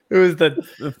It was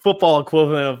the football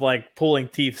equivalent of like pulling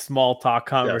teeth, small talk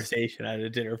conversation at a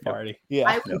dinner party. Yeah.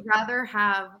 I would rather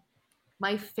have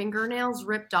my fingernails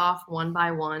ripped off one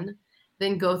by one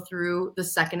than go through the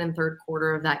second and third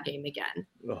quarter of that game again.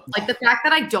 Ugh. Like the fact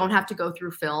that I don't have to go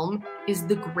through film is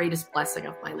the greatest blessing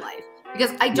of my life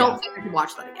because I don't think I could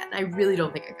watch that again. I really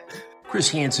don't think I could. Chris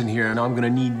Hansen here, and I'm going to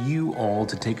need you all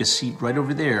to take a seat right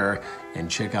over there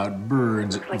and check out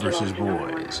Birds versus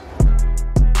Boys.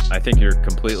 I think you're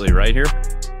completely right here,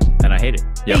 and I hate it.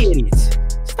 Yep. Hey, idiots.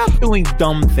 Stop doing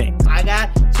dumb things. I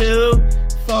got 2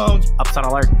 phones. Upset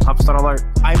alert. Upset alert.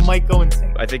 I might go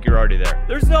insane. I think you're already there.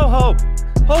 There's no hope.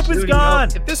 Hope is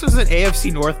gone. If this was an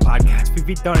AFC North podcast, we'd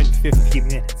be done in 15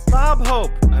 minutes. Bob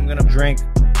Hope. I'm going to drink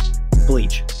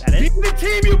bleach. That Be the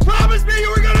team you promised me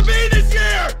you were going to be this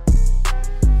year!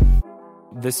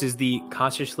 This is the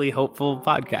Consciously Hopeful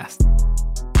podcast.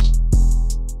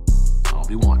 I'll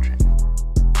be watching.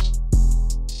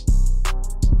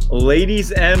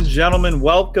 Ladies and gentlemen,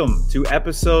 welcome to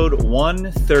episode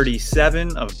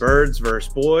 137 of Birds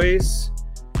vs. Boys.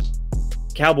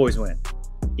 Cowboys win.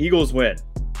 Eagles win.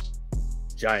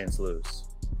 Giants lose.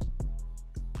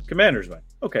 Commanders win.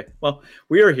 Okay, well,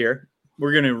 we are here.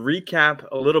 We're going to recap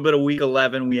a little bit of week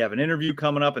 11. We have an interview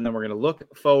coming up, and then we're going to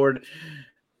look forward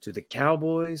to the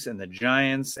Cowboys and the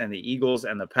Giants and the Eagles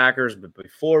and the Packers. But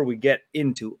before we get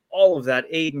into all of that,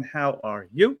 Aiden, how are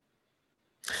you?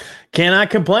 Cannot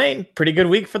complain. Pretty good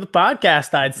week for the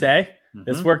podcast, I'd say.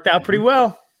 This worked out pretty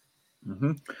well.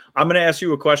 I'm going to ask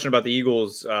you a question about the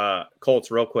Eagles Colts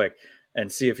real quick and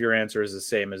see if your answer is the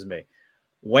same as me.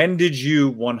 When did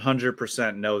you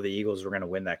 100% know the Eagles were going to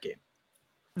win that game?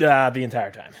 The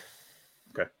entire time.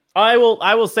 Okay. I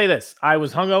will say this. I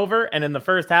was hungover, and in the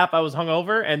first half, I was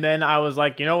hungover, and then I was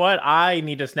like, you know what? I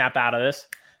need to snap out of this.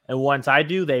 And once I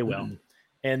do, they will.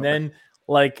 And then,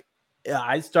 like,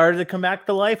 I started to come back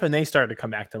to life, and they started to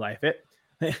come back to life.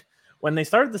 When they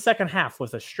started the second half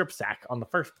with a strip sack on the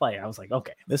first play, I was like,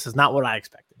 okay, this is not what I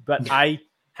expected. But I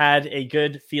had a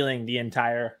good feeling the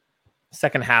entire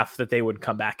second half that they would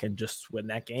come back and just win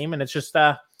that game. And it's just,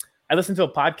 I listened to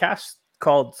a podcast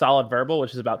called Solid Verbal,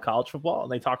 which is about college football.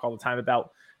 And they talk all the time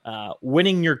about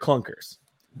winning your clunkers,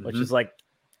 which is like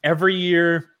every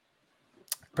year.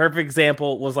 Perfect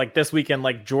example was like this weekend,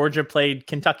 like Georgia played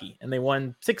Kentucky and they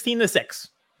won 16-6.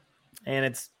 And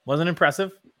it wasn't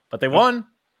impressive, but they won.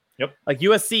 Yep. Like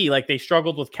USC, like they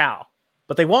struggled with Cal,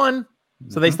 but they won.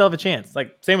 So they still have a chance.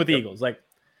 Like same with the Eagles. Like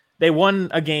they won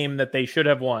a game that they should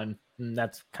have won. And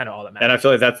that's kind of all that matters. And I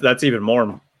feel like that's even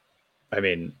more. I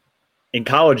mean, in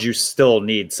college, you still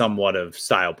need somewhat of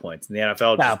style points. In the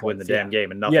NFL, just win the damn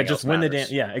game and nothing else just win matters.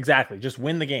 the damn. Yeah, exactly. Just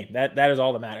win the game. That is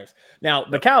all that matters. Now,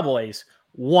 the Cowboys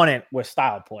won it with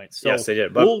style points. So yes, they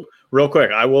did. But real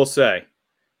quick, I will say,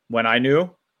 when I knew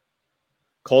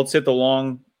Colts hit the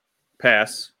long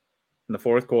pass in the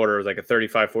fourth quarter, it was like a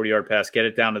 35, 40-yard pass, get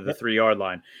it down to the 3-yard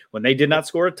line. When they did not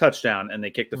score a touchdown and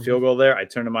they kicked the field goal there, I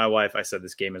turned to my wife. I said,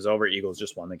 this game is over. Eagles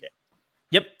just won the game.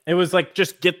 Yep. It was like,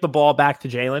 just get the ball back to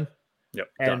Jalen. Yep.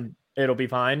 And done. It'll be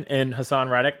fine. And Hassan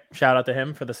Reddick, shout out to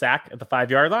him for the sack at the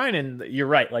 5-yard line. And you're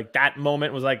right. Like that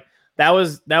moment was like, that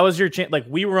was your chance. Like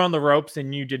we were on the ropes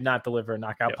and you did not deliver a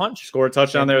knockout punch. Score a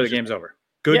touchdown there, the game's over.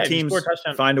 Good teams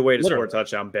find a way to Literally. score a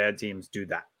touchdown. Bad teams do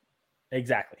that.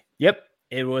 Exactly. Yep.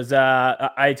 It was,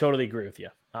 I totally agree with you.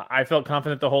 I felt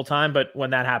confident the whole time, but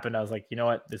when that happened, I was like, you know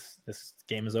what? This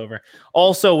game is over.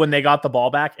 Also, when they got the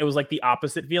ball back, it was like the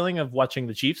opposite feeling of watching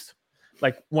the Chiefs.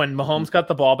 Like when Mahomes got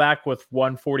the ball back with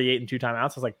 1:48 and 2 timeouts, I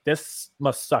was like, this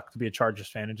must suck to be a Chargers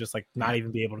fan and just like not even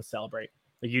be able to celebrate.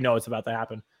 Like, you know, it's about to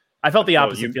happen. I felt the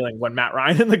opposite feeling when Matt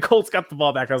Ryan and the Colts got the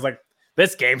ball back. I was like,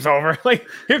 this game's over. Like,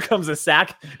 here comes a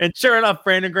sack. And sure enough,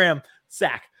 Brandon Graham,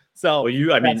 sack. So,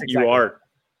 you are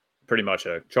pretty much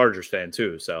a Chargers fan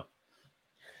too. So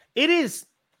it is.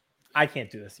 I can't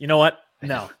do this. You know what?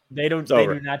 No, they don't. They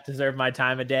do not deserve my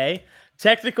time of day.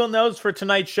 Technical notes for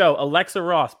tonight's show. Alexa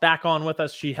Ross back on with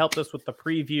us. She helped us with the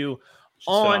preview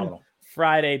on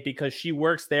Friday because she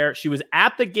works there. She was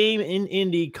at the game in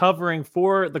Indy covering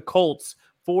for the Colts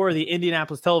for the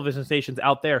Indianapolis television stations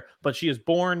out there, but she is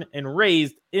born and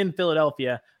raised in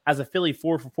Philadelphia as a Philly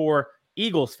 4-for-4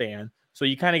 Eagles fan. So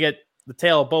you kind of get the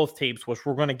tale of both tapes, which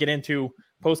we're going to get into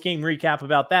post-game recap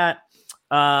about that.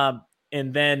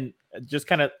 And then just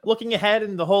kind of looking ahead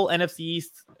in the whole NFC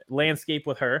East landscape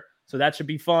with her. So that should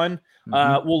be fun.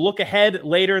 We'll look ahead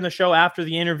later in the show after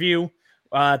the interview,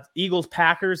 Eagles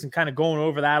Packers, and kind of going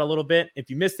over that a little bit.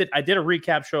 If you missed it, I did a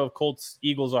recap show of Colts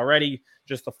Eagles already.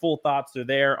 Just the full thoughts are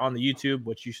there on the YouTube,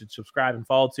 which you should subscribe and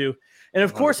follow to. And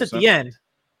of course, 100%. At the end,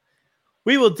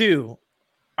 we will do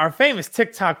our famous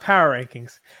TikTok power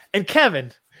rankings. And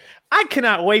Kevin, I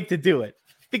cannot wait to do it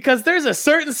because there's a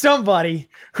certain somebody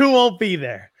who won't be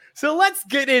there. So let's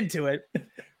get into it.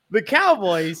 The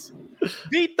Cowboys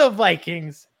beat the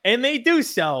Vikings, and they do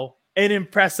so in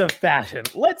impressive fashion.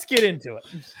 Let's get into it.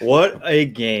 What a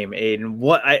game, Aiden.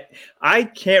 What I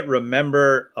can't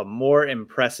remember a more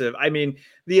impressive. I mean,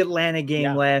 the Atlanta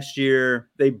game last year,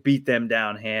 they beat them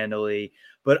down handily.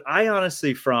 But I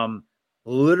honestly, from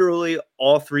literally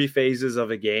all three phases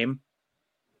of a game,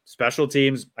 special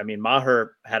teams, I mean,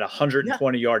 Maher had a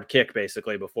 120-yard kick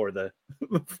basically before the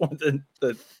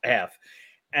half.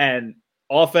 And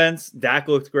offense, Dak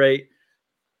looked great.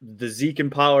 The Zeke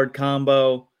and Pollard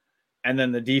combo, and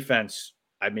then the defense,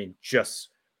 I mean, just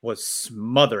was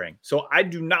smothering. So I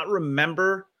do not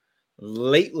remember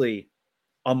lately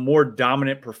a more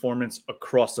dominant performance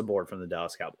across the board from the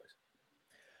Dallas Cowboys.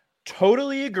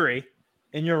 Totally agree.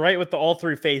 And you're right with the all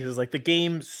three phases. Like the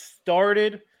game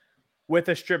started with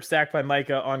a strip sack by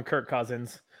Micah on Kirk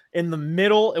Cousins. In the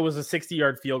middle, it was a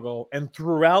 60-yard field goal. And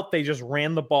throughout, they just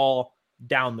ran the ball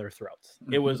down their throats.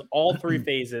 It was all three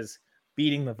phases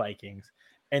beating the Vikings.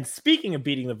 And speaking of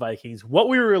beating the Vikings, what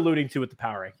we were alluding to with the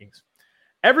power rankings,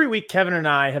 every week Kevin and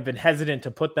I have been hesitant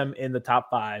to put them in the top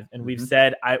 5. And we've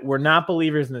said, we're not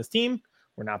believers in this team.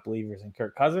 We're not believers in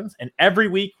Kirk Cousins. And every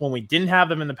week when we didn't have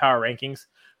them in the power rankings,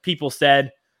 people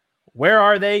said, where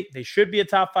are they? They should be a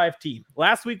top 5 team.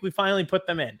 Last week, we finally put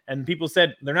them in. And people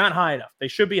said, they're not high enough. They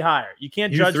should be higher. You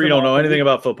can't judge them. You don't know anything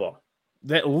about football.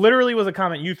 That literally was a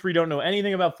comment. You three don't know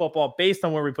anything about football based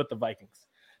on where we put the Vikings.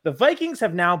 The Vikings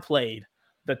have now played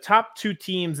the top 2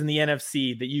 teams in the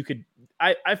NFC that you could,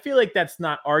 I feel like that's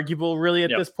not arguable really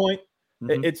at this point.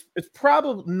 It's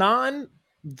probably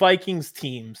non-Vikings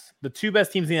teams. The 2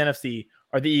 best teams in the NFC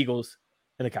are the Eagles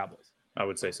and the Cowboys. I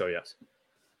would say so, yes.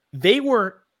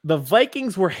 The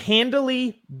Vikings were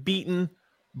handily beaten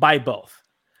by both.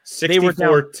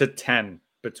 64-10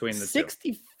 between the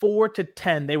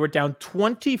 64-10. They were down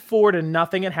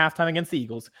 24-0 at halftime against the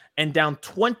Eagles and down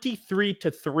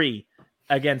 23-3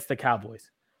 against the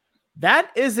Cowboys.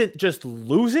 That isn't just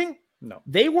losing. No.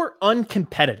 They were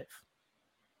uncompetitive.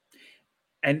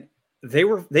 And they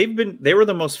were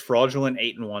the most fraudulent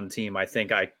 8-1 team I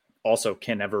think I also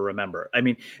can never remember. I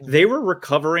mean, they were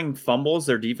recovering fumbles,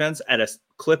 their defense, at a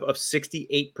clip of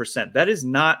 68%. That is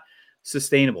not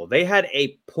sustainable. They had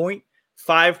a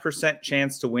 0.5%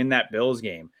 chance to win that Bills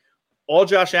game. All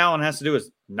Josh Allen has to do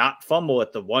is not fumble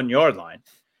at the 1-yard line.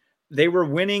 They were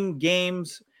winning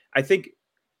games. I think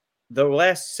the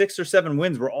last 6 or 7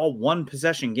 wins were all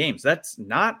 1-possession games. That's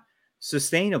not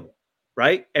sustainable,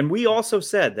 right? And we also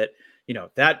said that,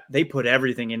 that they put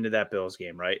everything into that Bills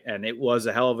game, right? And it was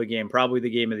a hell of a game, probably the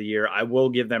game of the year. I will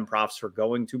give them props for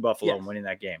going to Buffalo and winning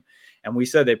that game. And we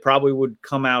said they probably would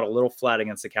come out a little flat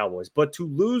against the Cowboys. But to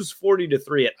lose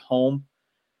 40-3 at home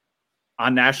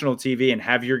on national TV and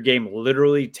have your game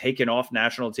literally taken off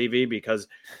national TV because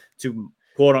to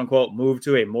quote unquote move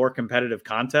to a more competitive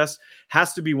contest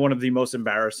has to be one of the most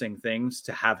embarrassing things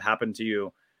to have happen to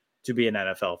you to be an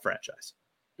NFL franchise.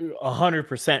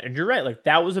 100%. And you're right. Like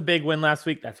that was a big win last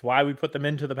week. That's why we put them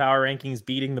into the power rankings,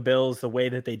 beating the Bills the way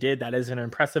that they did. That is an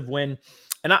impressive win.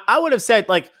 And I would have said,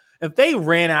 like, if they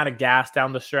ran out of gas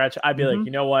down the stretch, I'd be like,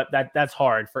 you know what? That's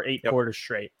hard for 8 quarters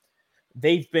straight.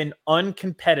 They've been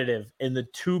uncompetitive in the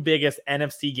 2 biggest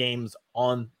NFC games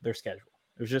on their schedule.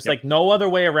 There's just like no other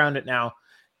way around it now.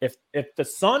 If the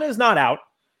sun is not out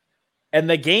and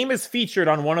the game is featured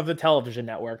on one of the television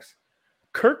networks,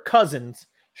 Kirk Cousins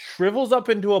shrivels up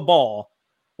into a ball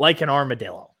like an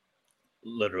armadillo.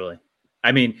 Literally.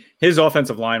 I mean, his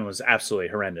offensive line was absolutely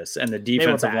horrendous, and the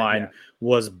defensive line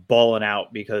was balling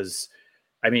out because,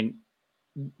 I mean,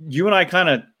 you and I kind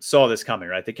of saw this coming,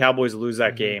 right? The Cowboys lose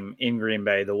that game in Green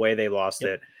Bay, the way they lost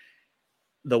it,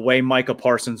 the way Micah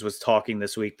Parsons was talking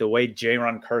this week, the way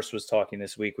Jaron Kearse was talking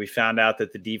this week. We found out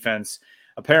that the defense,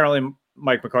 apparently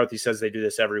Mike McCarthy says they do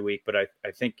this every week, but I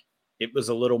think it was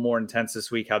a little more intense this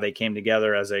week how they came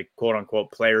together as a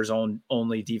quote-unquote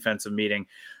players-only defensive meeting,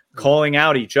 calling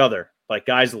out each other, like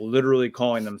guys literally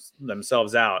calling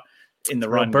themselves out in the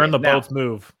run. Burn game. The boats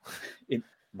move.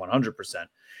 100%.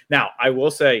 Now, I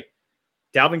will say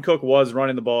Dalvin Cook was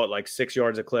running the ball at like 6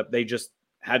 yards a clip. They just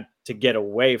had to get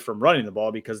away from running the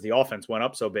ball because the offense went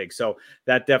up so big. So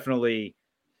that definitely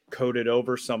coated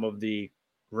over some of the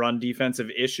run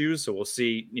defensive issues. So we'll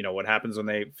see, what happens when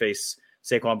they face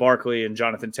Saquon Barkley and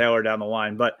Jonathan Taylor down the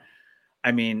line. But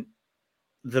I mean,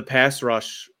 the pass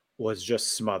rush was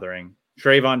just smothering.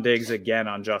 Trayvon Diggs again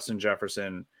on Justin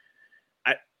Jefferson.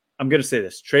 I'm going to say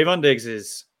this. Trayvon Diggs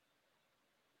is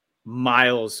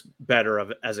miles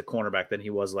better as a cornerback than he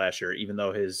was last year, even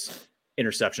though his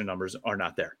interception numbers are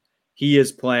not there. he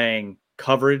is playing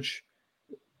coverage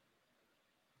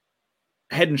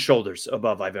head and shoulders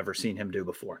above I've ever seen him do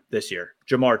before this year.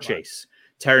 Jamar Chase,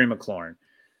 Terry McLaurin,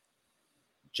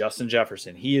 Justin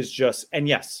Jefferson. He is just, and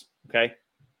yes, okay,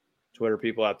 Twitter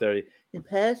people out there, the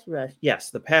pass rush.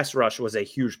 Yes, the pass rush was a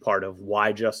huge part of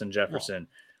why Justin Jefferson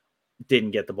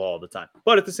didn't get the ball all the time.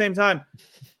 But at the same time,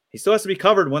 he still has to be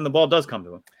covered when the ball does come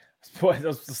to him. Boy, I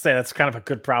was to say that's kind of a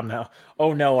good problem now.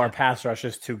 Oh no, our pass rush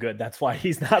is too good. That's why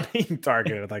he's not being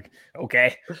targeted. Like,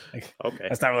 okay,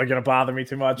 that's not really going to bother me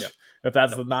too much. If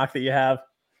that's the knock that you have,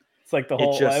 it's like the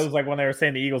whole. It was like when they were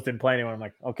saying the Eagles didn't play anyone. I'm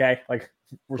like, okay, like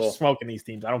we're smoking these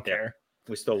teams. I don't care.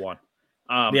 We still won.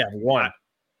 We won.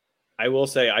 I will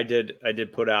say I did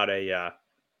put out a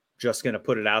just going to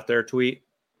put it out there tweet.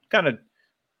 Kind of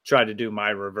tried to do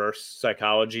my reverse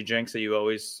psychology jinx that you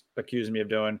always accuse me of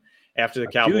doing. After the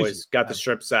Cowboys got the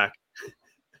strip sack.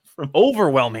 From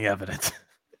overwhelming evidence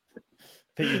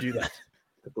that you do that.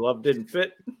 The glove didn't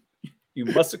fit. You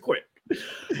must have quit.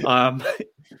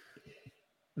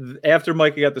 After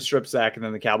Micah got the strip sack and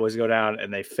then the Cowboys go down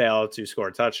and they fail to score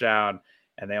a touchdown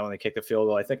and they only kick the field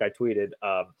goal, I think I tweeted,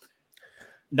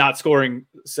 not scoring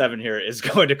 7 here is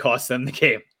going to cost them the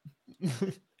game.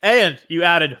 And you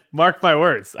added, mark my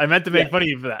words. I meant to make fun of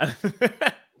you for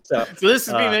that. So this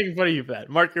is me making fun of you for that.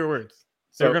 Mark your words.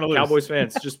 So we're going to lose. Cowboys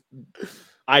fans,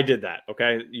 I did that.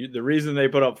 Okay. The reason they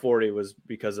put up 40 was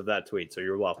because of that tweet. So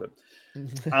you're welcome.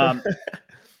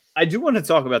 I do want to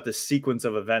talk about the sequence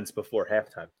of events before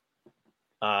halftime.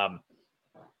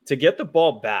 To get the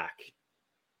ball back,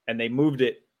 and they moved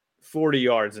it 40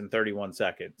 yards in 31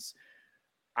 seconds.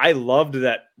 I loved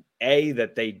that they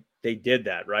did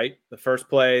that, right? The first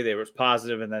play, they were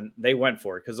positive, and then they went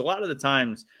for it. Because a lot of the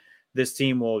times this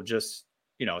team will just,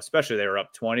 especially they were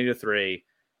up 20-3,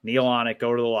 kneel on it,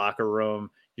 go to the locker room.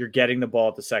 You're getting the ball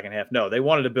at the second half. No, they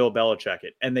wanted to Bill Belichick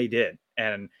it, and they did.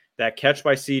 And that catch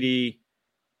by CD,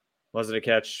 was it a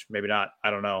catch? Maybe not.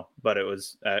 I don't know. But it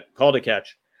was called a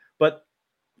catch. But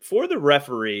for the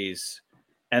referees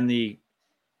and the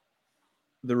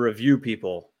review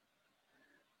people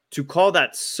to call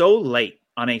that so late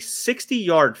on a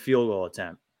 60-yard field goal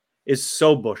attempt is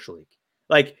so Bush League.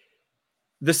 Like,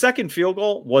 the second field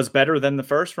goal was better than the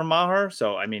first from Maher.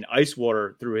 So, I mean, ice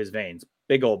water through his veins,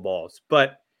 big old balls.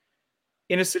 But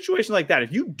in a situation like that,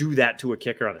 if you do that to a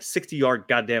kicker on a 60-yard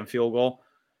goddamn field goal,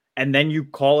 and then you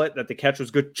call it that the catch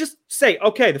was good, just say,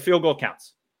 okay, the field goal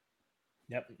counts.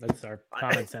 Yep. That's our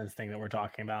common sense thing that we're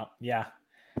talking about. Yeah.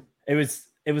 It was,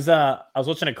 I was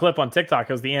watching a clip on TikTok.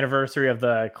 It was the anniversary of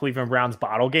the Cleveland Browns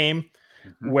bottle game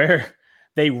where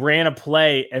they ran a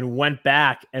play and went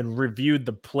back and reviewed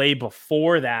the play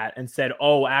before that and said,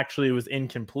 oh, actually it was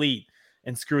incomplete,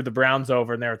 and screwed the Browns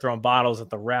over, and they were throwing bottles at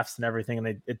the refs and everything.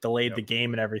 And it delayed the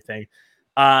game and everything.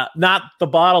 Not the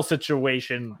bottle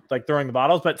situation, like throwing the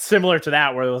bottles, but similar to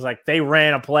that, where it was like, they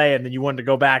ran a play and then you wanted to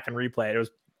go back and replay it. It was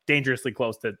dangerously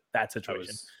close to that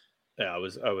situation. I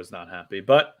was not happy,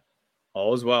 but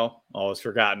all is well. All is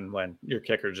forgotten when your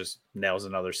kicker just nails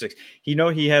another 6.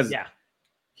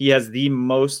 He has the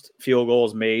most field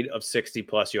goals made of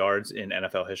 60+ yards in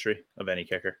NFL history of any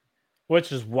kicker.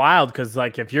 Which is wild, because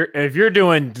like if you're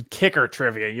doing kicker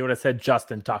trivia, you would have said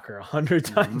Justin Tucker 100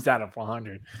 times out of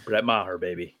 100. Brett Maher,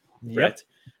 baby. Yep. Brett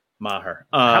Maher.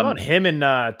 How about him and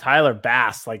Tyler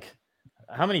Bass? Like,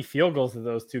 how many field goals did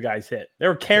those two guys hit? They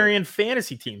were carrying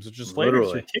fantasy teams, which is later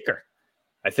as a kicker.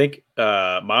 I think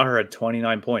Maher had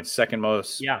 29 points, second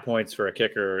most points for a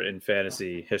kicker in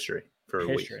fantasy history for a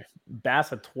week. Bass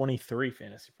had 23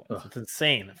 fantasy points. It's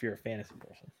insane if you're a fantasy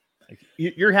person. Like,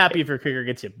 you're happy if your kicker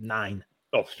gets you 9.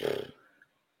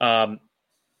 Another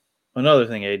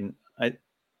thing, Aiden,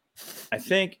 I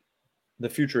think the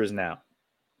future is now.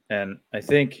 And I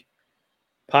think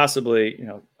possibly,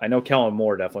 I know Kellen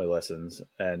Moore definitely listens,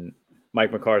 and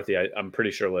Mike McCarthy, I'm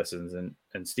pretty sure listens, and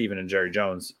Steven and Jerry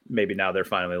Jones, maybe now they're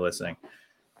finally listening.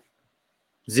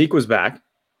 Zeke was back.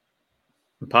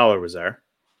 And Pollard was there.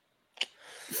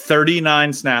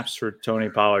 39 snaps for Tony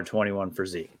Pollard, 21 for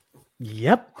Zeke.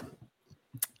 Yep.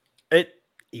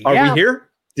 Are we here?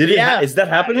 Is that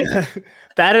happening?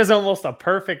 That is almost a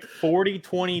perfect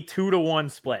 40-20 2-1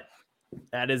 split.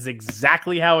 That is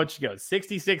exactly how it should go.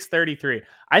 66-33.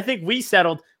 I think we said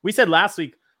last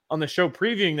week on the show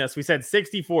previewing this, we said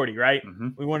 60-40, right? Mm-hmm.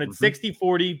 We wanted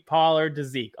 60-40 Pollard to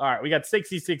Zeke. All right, we got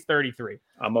 66-33.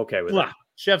 I'm okay with that.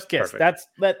 Chef's kiss. Perfect.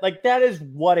 That is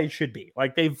what it should be.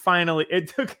 Like, they finally,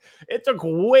 it took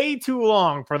way too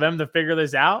long for them to figure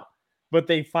this out, but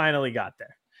they finally got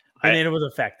there. And it was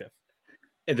effective.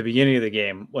 At the beginning of the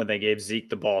game, when they gave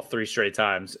Zeke the ball 3 straight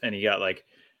times and he got like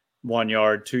 1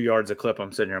 yard, 2 yards a clip,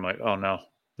 I'm sitting here, I'm like, oh no,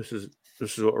 this is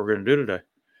this is what we're going to do today.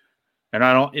 And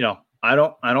I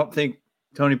don't think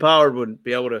Tony Pollard would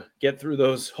be able to get through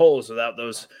those holes without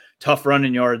those tough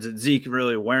running yards that Zeke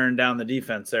really wearing down the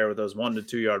defense there with those 1 to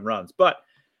 2 yard runs. But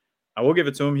I will give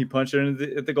it to him. He punched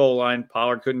it at the goal line.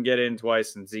 Pollard couldn't get in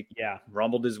twice, and Zeke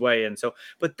rumbled his way in. So,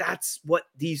 but that's what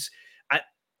these.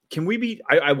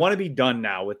 I want to be done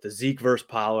now with the Zeke versus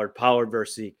Pollard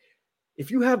versus Zeke. If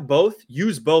you have both,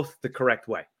 use both the correct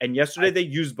way. And yesterday they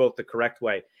used both the correct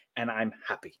way, and I'm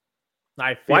happy.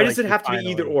 Why does it have to be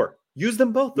either or? Use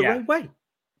them both the right way.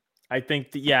 I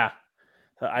think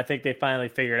I think they finally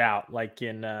figured out, like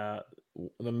in the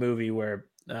movie where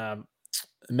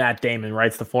Matt Damon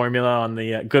writes the formula on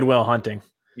the Good Will Hunting.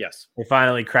 Yes. They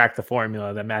finally cracked the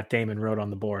formula that Matt Damon wrote on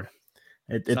the board.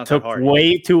 It took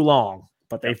way too long,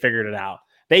 but they figured it out.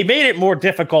 They made it more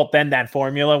difficult than that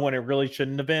formula when it really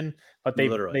shouldn't have been, but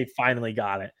they finally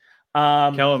got it.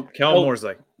 Kellen Moore's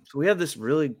like, so we have this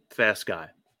really fast guy,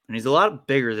 and he's a lot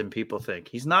bigger than people think.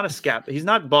 He's not a Scott. He's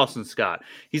not Boston Scott.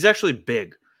 He's actually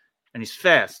big, and he's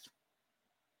fast.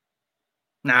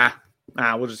 Nah,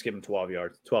 we'll just give him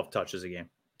 12 touches a game.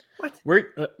 What?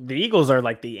 The Eagles are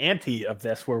like the anti of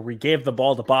this, where we gave the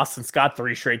ball to Boston Scott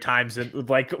 3 straight times, and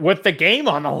like with the game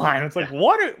on the line, it's like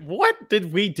what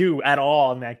did we do at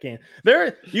all in that game?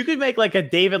 You could make like a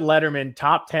David Letterman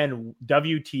top 10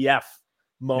 WTF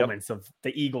moments of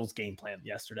the Eagles game plan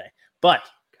yesterday, but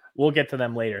we'll get to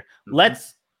them later. Mm-hmm.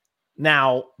 Let's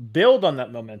now build on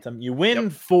that momentum. You win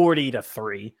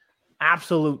 40-3,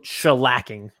 absolute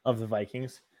shellacking of the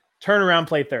Vikings. Turnaround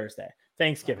play Thursday,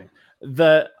 Thanksgiving.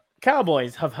 The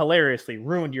Cowboys have hilariously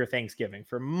ruined your Thanksgiving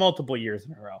for multiple years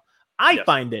in a row. I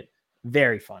find it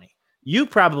very funny. You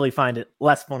probably find it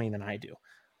less funny than I do.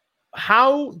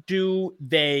 How do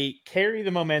they carry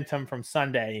the momentum from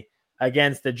Sunday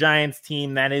against the Giants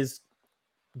team that is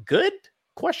good? ?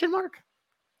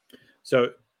 So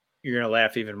you're going to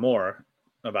laugh even more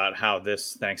about how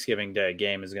this Thanksgiving Day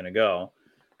game is going to go.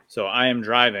 So I am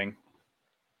driving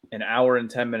an hour and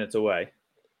 10 minutes away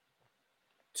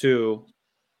to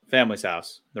family's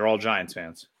house. They're all Giants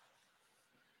fans.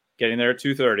 Getting there at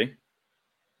 2:30.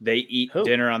 They eat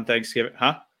dinner on Thanksgiving.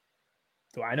 Huh?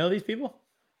 Do I know these people?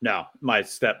 No, my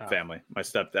family, my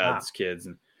stepdad's kids.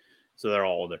 And so they're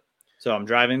all older. So I'm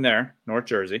driving there, North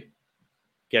Jersey,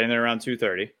 getting there around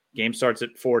 2:30. Game starts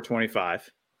at 4:25.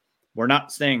 We're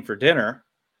not staying for dinner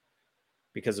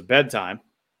because of bedtime.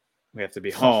 We have to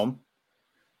be home.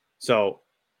 So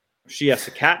she has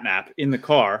to catnap in the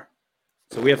car.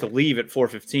 So we have to leave at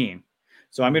 4:15.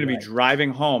 So I'm going to be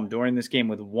driving home during this game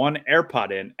with one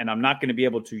AirPod in, and I'm not going to be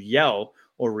able to yell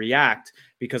or react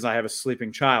because I have a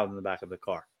sleeping child in the back of the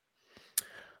car.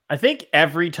 I think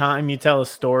every time you tell a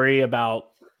story about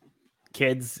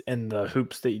kids and the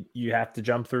hoops that you have to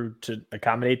jump through to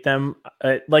accommodate them,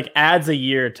 like adds a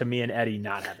year to me and Eddie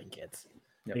not having kids.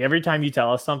 Like every time you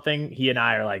tell us something, he and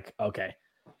I are like, okay,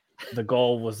 the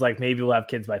goal was like, maybe we'll have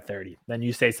kids by 30. Then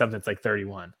you say something that's like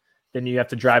 31. Then you have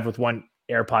to drive with one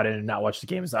AirPod in and not watch the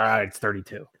game. It's all right, it's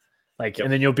 32. Like,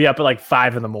 and then you'll be up at like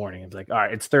 5 a.m. It's like, all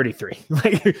right, it's 33.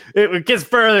 Like it gets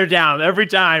further down. Every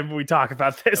time we talk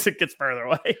about this, it gets further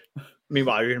away.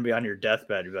 Meanwhile, you're going to be on your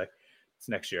deathbed. You're like, it's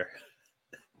next year.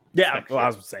 Yeah, well, I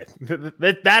was going to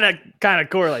say that kind of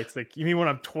correlates. Like, you mean when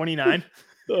I'm 29?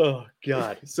 Oh,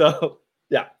 God. So,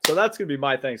 yeah. So that's going to be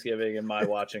my Thanksgiving and my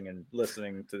watching and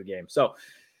listening to the game. So,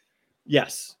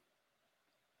 yes.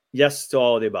 Yes to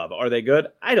all of the above. Are they good?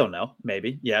 I don't know.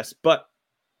 Maybe. Yes. But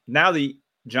now the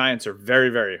Giants are very,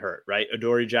 very hurt, right?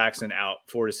 Adoree Jackson out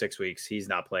 4 to 6 weeks. He's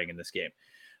not playing in this game.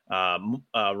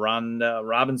 Ron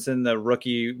Robinson, the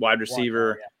rookie wide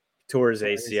receiver, tore his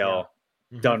ACL,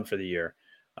 done for the year.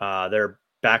 Their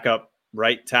backup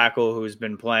right tackle who's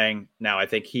been playing now, I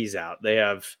think he's out. They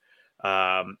have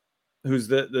who's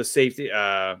the safety.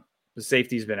 The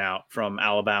safety's been out from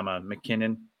Alabama,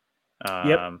 McKinnon.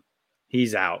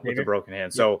 He's out with a broken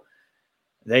hand. So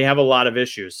they have a lot of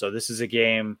issues. So this is a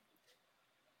game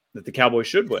that the Cowboys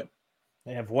should win.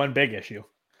 They have one big issue.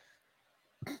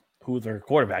 Who their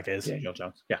quarterback is. Daniel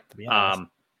Jones. Yeah. To be honest.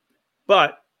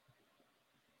 But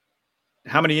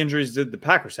how many injuries did the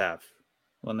Packers have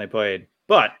when they played?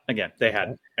 But again, they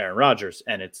had Aaron Rodgers,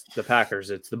 and it's the Packers.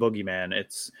 It's the boogeyman.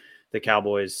 It's the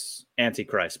Cowboys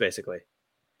Antichrist, basically.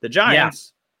 The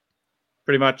Giants,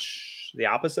 pretty much the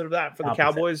opposite of that for the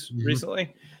Cowboys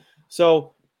recently.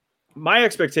 So my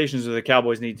expectations are the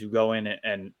Cowboys need to go in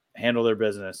and handle their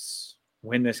business,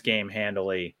 win this game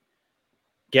handily,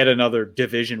 get another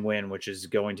division win, which is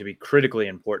going to be critically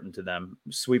important to them,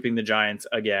 sweeping the Giants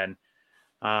again.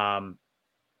 But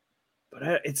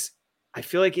I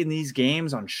feel like in these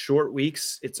games on short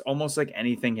weeks, it's almost like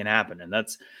anything can happen. And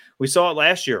we saw it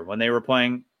last year when they were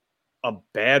playing a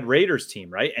bad Raiders team,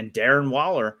 right? And Darren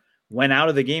Waller went out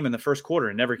of the game in the first quarter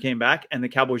and never came back. And the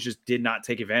Cowboys just did not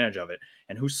take advantage of it.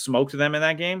 And who smoked them in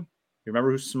that game? You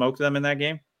remember who smoked them in that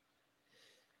game?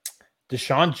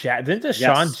 Deshaun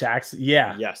Jackson.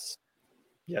 Yeah. Yes,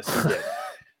 he did.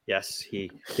 Yes,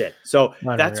 he did. So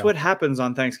that's what happens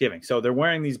on Thanksgiving. So they're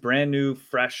wearing these brand new,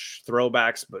 fresh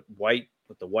throwbacks, but white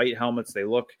with the white helmets. They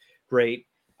look great.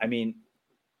 I mean,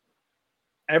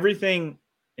 everything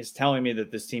is telling me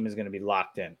that this team is going to be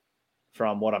locked in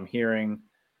from what I'm hearing,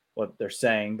 what they're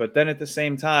saying. But then at the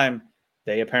same time,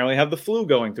 they apparently have the flu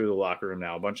going through the locker room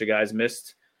now. A bunch of guys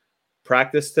missed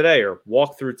practice today or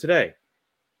walk through today.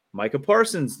 Micah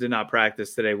Parsons did not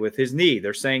practice today with his knee.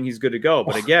 They're saying he's good to go.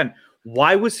 But again,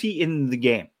 why was he in the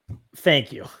game?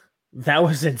 Thank you. That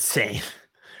was insane.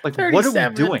 Like, what are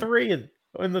we doing? 37-3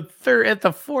 in the third at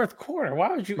the fourth quarter.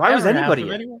 Why would you? Why was anybody?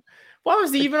 Why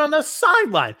was he even on the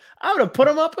sideline? I would have put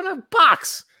him up in a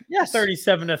box. Yes,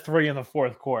 37-3 in the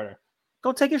fourth quarter.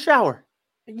 Go take a shower.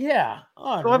 Yeah,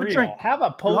 go have a drink. Have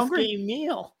a post-game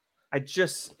meal.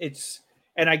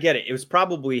 And I get it. It was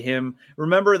probably him.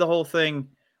 Remember the whole thing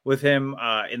with him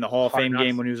in the Hall of Fame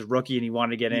game when he was a rookie and he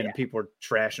wanted to get in and people were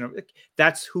trashing him.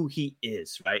 That's who he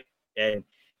is, right? And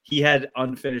he had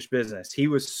unfinished business. He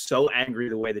was so angry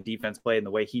the way the defense played and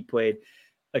the way he played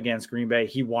against Green Bay.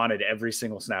 He wanted every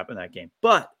single snap in that game.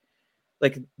 But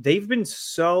like they've been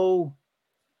so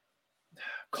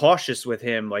cautious with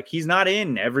him. Like he's not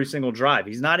in every single drive.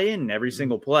 He's not in every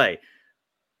single play.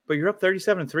 But you're up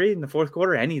 37-3 in the fourth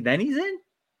quarter and then he's in?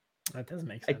 That doesn't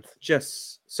make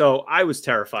sense. So I was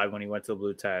terrified when he went to the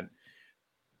blue tent.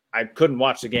 I couldn't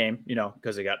watch the game,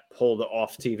 because it got pulled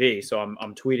off TV. So I'm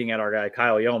tweeting at our guy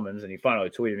Kyle Yeomans, and he finally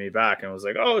tweeted me back and was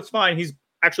like, "Oh, it's fine. He's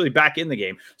actually back in the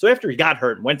game." So after he got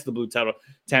hurt and went to the blue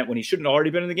tent when he shouldn't have already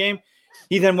been in the game,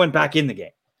 he then went back in the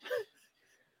game.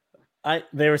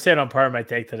 They were saying on Part of My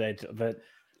Take today that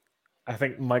I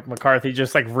think Mike McCarthy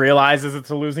just like realizes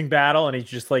it's a losing battle, and he's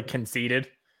just like conceded.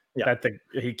 Yeah. That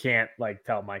he can't like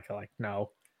tell Micah like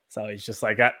no, so he's just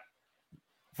like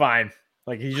fine,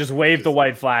 like he just waved the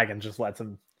white flag and just lets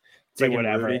him do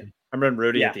whatever. I remember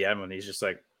Rudy at the end when he's just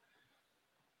like,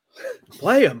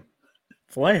 play him.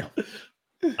 So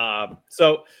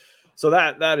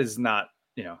that is not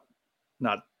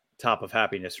not top of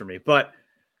happiness for me, but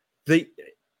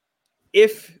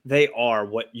if they are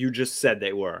what you just said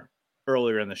they were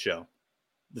earlier in the show,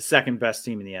 the second best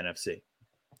team in the NFC,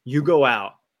 you go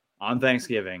out on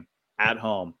Thanksgiving at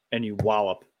home and you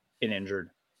wallop an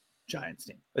injured Giants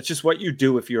team. That's just what you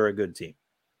do if you're a good team.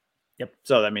 Yep.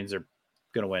 So that means they're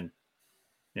going to win,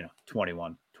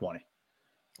 21-20.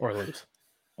 Or lose.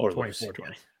 Or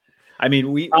 24-20. I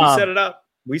mean, we set it up.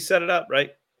 We set it up, right?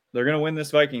 They're going to win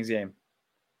this Vikings game.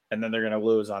 And then they're going to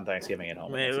lose on Thanksgiving at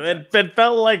home. It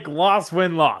felt like loss,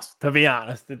 to be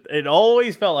honest. It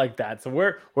always felt like that. So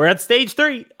we're at stage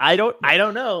 3. I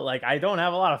don't know. Like I don't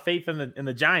have a lot of faith in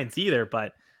the Giants either,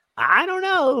 but I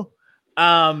don't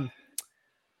know.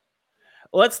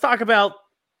 Let's talk about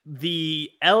the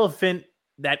elephant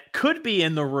that could be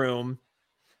in the room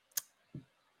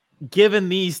given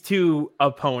these two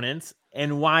opponents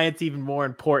and why it's even more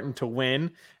important to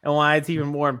win and why it's even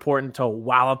more important to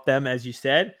wallop them, as you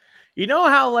said. You know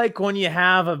how like when you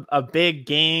have a big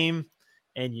game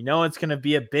and it's going to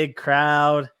be a big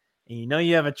crowd and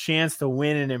you have a chance to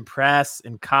win and impress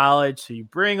in college, so you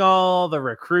bring all the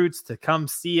recruits to come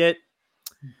see it.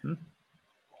 Mm-hmm.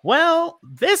 Well,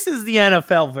 this is the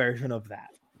NFL version of that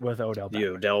with Odell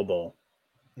Beckham.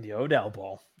 The Odell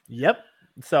Bowl. Yep.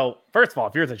 So first of all,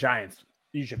 if you're the Giants,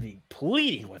 you should be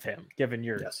pleading with him given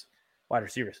your wide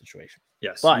receiver situation.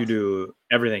 Yes, but you do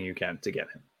everything you can to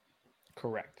get him.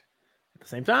 Correct. At the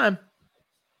same time,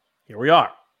 here we are.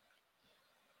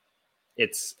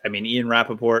 Ian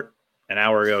Rappaport an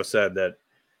hour ago said that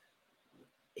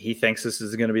he thinks this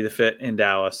is going to be the fit in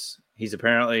Dallas. He's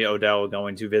apparently Odell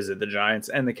going to visit the Giants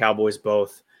and the Cowboys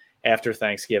both after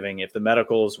Thanksgiving. If the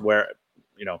medicals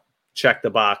check the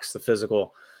box, the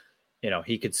physical,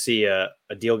 he could see a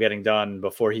deal getting done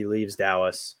before he leaves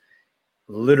Dallas.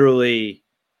 Literally,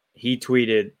 he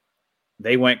tweeted,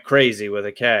 they went crazy with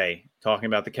a K talking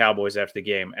about the Cowboys after the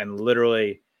game. And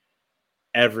literally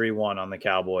everyone on the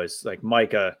Cowboys, like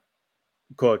Micah,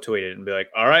 quote tweeted and be like,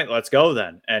 all right, let's go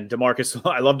then. And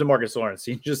I love DeMarcus Lawrence.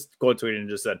 He just quote tweeted and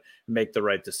just said, make the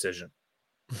right decision.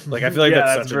 Like, I feel like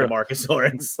that's such a DeMarcus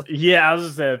Lawrence. Yeah, I was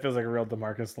just saying, it feels like a real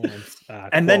DeMarcus Lawrence.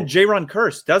 And then Jaron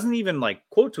Kearse doesn't even like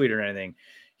quote tweet or anything.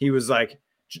 He was like,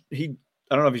 I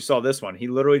don't know if you saw this one. He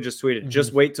literally just tweeted,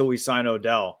 just wait till we sign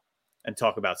Odell and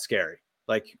talk about scary.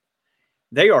 Like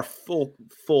they are full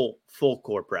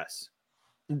court press.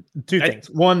 Two things.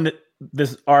 One,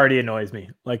 this already annoys me.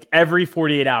 Like every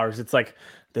 48 hours, it's like,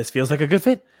 this feels like a good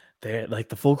fit. They're like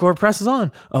the full court press is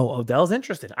on. Oh, Odell's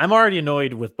interested. I'm already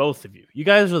annoyed with both of you. You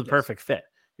guys are the perfect fit.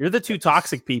 You're the two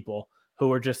toxic people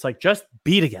who are just like, just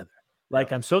be together.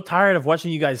 Like, I'm so tired of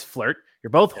watching you guys flirt.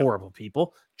 You're both horrible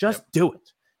people. Just do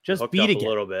it. Just be together. A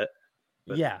little bit.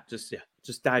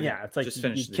 Just dive in. Yeah, it's like just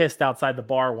you kissed outside the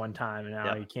bar one time, and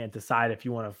now you can't decide if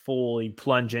you want to fully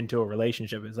plunge into a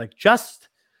relationship. It's like, just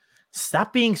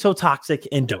stop being so toxic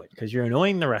and do it, because you're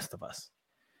annoying the rest of us.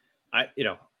 I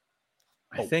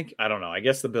think, I don't know. I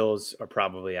guess the Bills are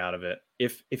probably out of it.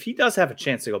 If he does have a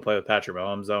chance to go play with Patrick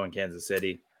Mahomes, though, in Kansas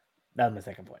City. That was my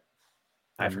second point.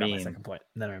 I forgot my second point.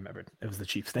 And then I remembered it was the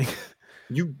Chiefs thing.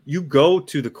 You go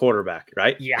to the quarterback,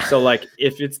 right? Yeah. So, like,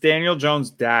 if it's Daniel Jones,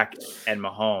 Dak, and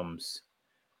Mahomes,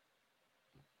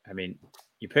 I mean,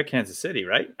 you pick Kansas City,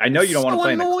 right? I know you don't want to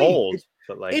play in the cold,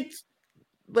 but like, it's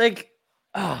like,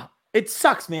 it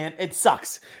sucks, man. It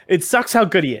sucks. It sucks how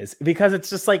good he is, because it's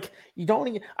just like, you don't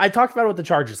even, I talked about it with the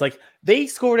Chargers. Like, they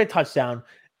scored a touchdown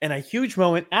in a huge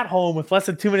moment at home with less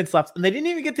than 2 minutes left, and they didn't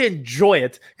even get to enjoy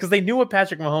it because they knew what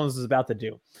Patrick Mahomes was about to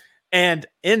do. And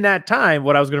in that time,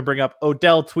 what I was going to bring up,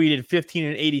 Odell tweeted 15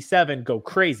 and 87, go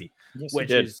crazy, which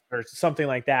is, or something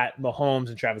like that, Mahomes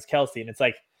and Travis Kelce. And it's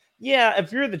like, yeah,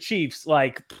 if you're the Chiefs,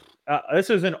 like, this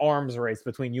is an arms race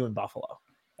between you and Buffalo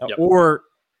or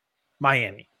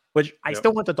Miami, which I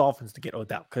still want the Dolphins to get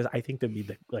Odell, because I think they'd be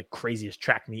the like craziest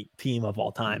track meet team of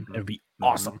all time. It would be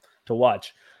awesome to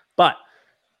watch. But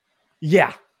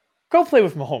yeah, go play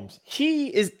with Mahomes.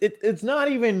 He is, it's not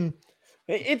even,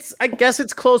 it's, I guess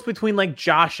it's close between like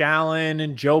Josh Allen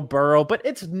and Joe Burrow, but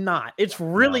it's not. It's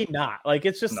really not. Like,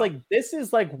 it's just like, this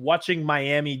is like watching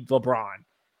Miami LeBron.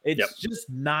 It's just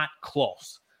not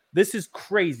close. This is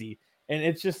crazy. And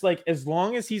it's just like, as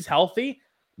long as he's healthy,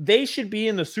 they should be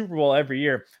in the Super Bowl every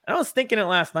year. And I was thinking it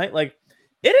last night, like,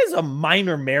 it is a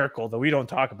minor miracle that we don't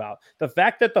talk about. The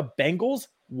fact that the Bengals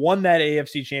won that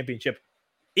AFC championship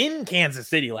in Kansas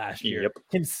City last year,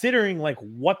 considering like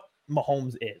what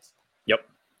Mahomes is.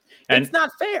 And it's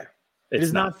not fair. It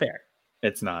is not fair.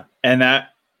 It's not. And that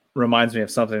reminds me of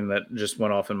something that just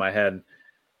went off in my head,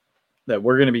 that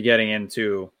we're going to be getting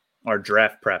into our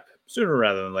draft prep sooner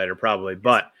rather than later, probably.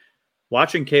 But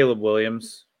watching Caleb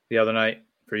Williams the other night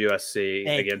for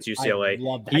USC against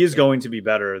UCLA, he is going to be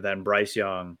better than Bryce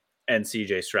Young and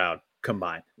CJ Stroud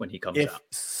combined when he comes out.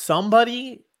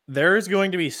 There is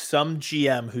going to be some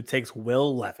GM who takes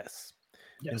Will Levis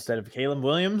instead of Caleb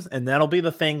Williams, and that'll be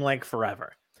the thing like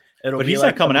forever. But he's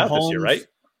not coming out this year, right?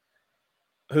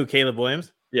 Who, Caleb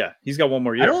Williams? Yeah, he's got one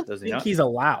more year. I don't think he's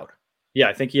allowed. Yeah,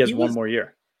 I think he has one more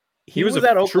year. He was a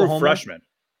at true Oklahoma. Freshman.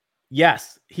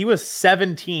 Yes, he was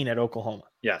 17 at Oklahoma.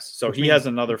 Yes, so he has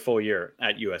another full year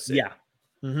at USC. Yeah.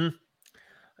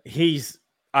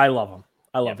 I love him.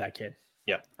 I love that kid.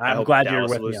 Yeah. I'm glad you're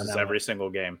with me on that every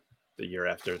single game the year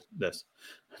after this.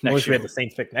 I wish we had the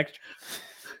Saints pick next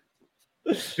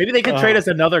year. Maybe they could trade us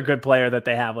another good player that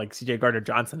they have, like CJ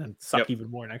Gardner-Johnson, and suck even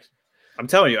more next year. I'm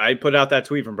telling you, I put out that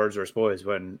tweet from Birds vs. Boys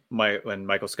when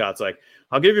Michael Scott's like,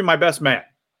 I'll give you my best man.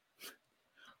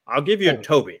 I'll give you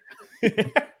Toby.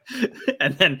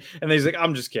 and he's like,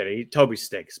 I'm just kidding. Toby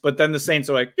stinks. But then the Saints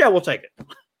are like, yeah, we'll take it.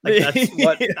 Like, that's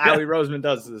what Howie Roseman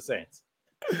does to the Saints.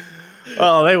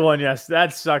 Oh, they won yesterday.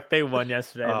 That sucked. They won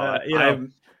yesterday.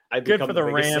 Good for the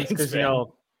Rams, because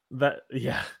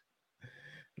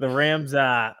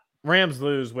the Rams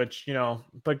lose, which,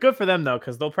 but good for them though,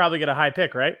 because they'll probably get a high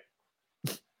pick, right?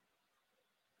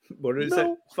 What did it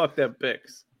say? Fuck them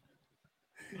picks.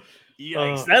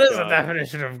 Yikes. That is the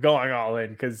definition of going all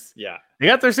in, because they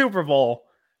got their Super Bowl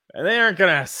and they aren't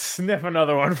going to sniff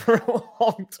another one for a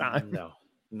long time.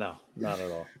 No, not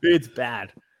at all. It's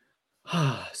bad.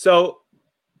 So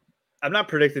I'm not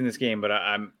predicting this game, but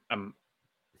I'm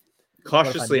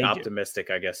cautiously optimistic,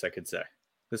 I guess I could say.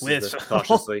 This is the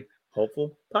Cautiously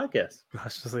Hopeful podcast.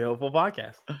 Cautiously Hopeful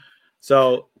podcast.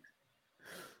 So,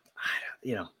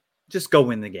 just go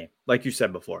win the game. Like you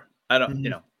said before. I don't,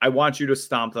 I want you to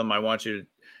stomp them. I want you to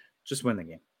just win the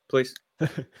game, please.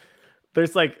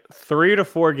 There's like 3 to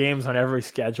 4 games on every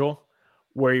schedule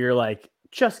where you're like,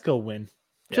 just go win.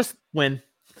 Just win.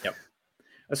 Yep.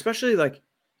 Especially like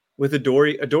with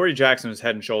Adoree Jackson is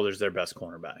head and shoulders their best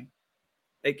cornerback.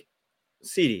 Like,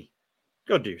 CD,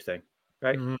 go do your thing.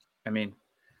 Right? I mean,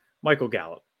 Michael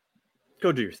Gallup,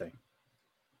 go do your thing.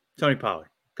 Tony Pollard,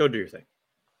 go do your thing.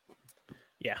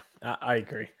 Yeah, I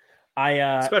agree.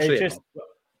 Especially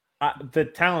the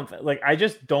talent, like, I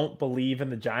just don't believe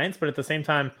in the Giants, but at the same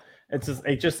time,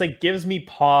 it just like gives me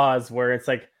pause where it's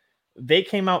like they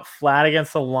came out flat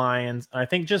against the Lions. I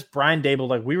think just Brian Daboll,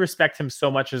 like we respect him so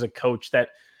much as a coach that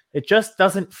it just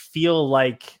doesn't feel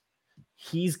like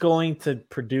he's going to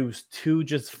produce two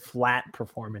just flat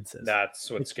performances. That's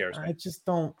what scares me. I just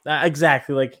don't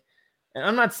exactly like. And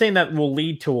I'm not saying that will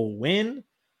lead to a win,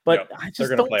 but I just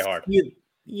they're going to play hard.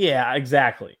 Yeah,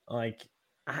 exactly. Like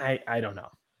I don't know,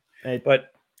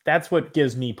 but that's what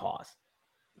gives me pause.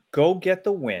 Go get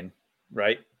the win,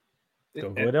 right? Go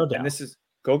get Odell. And this is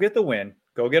go get the win.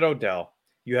 Go get Odell.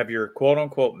 You have your quote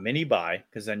unquote mini bye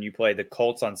because then you play the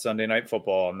Colts on Sunday Night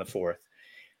Football on the 4th.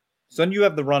 So then you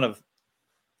have the run of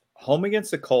home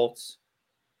against the Colts,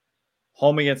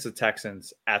 home against the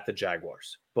Texans, at the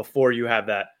Jaguars before you have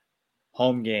that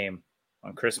home game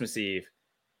on Christmas Eve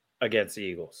against the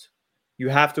Eagles. You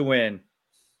have to win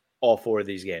all 4 of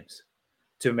these games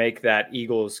to make that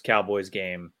Eagles-Cowboys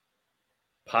game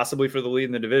possibly for the lead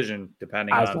in the division,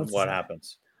 depending on what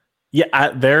happens.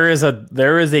 Yeah, there is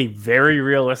a very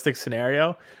realistic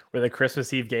scenario where the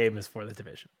Christmas Eve game is for the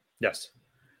division. Yes,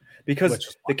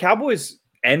 because the Cowboys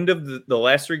end of the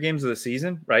last 3 games of the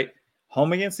season, right?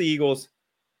 Home against the Eagles,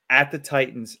 at the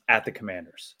Titans, at the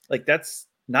Commanders. Like that's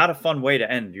not a fun way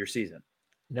to end your season.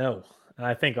 No, and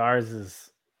I think ours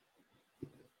is.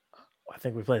 I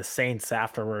think we play the Saints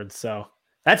afterwards, so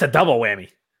that's a double whammy.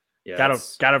 Yeah,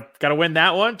 gotta win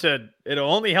that one. It'll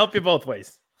only help you both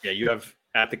ways. Yeah, you have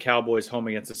at the Cowboys, home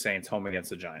against the Saints, home against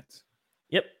the Giants.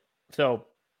 Yep. So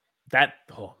that.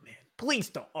 Oh man, please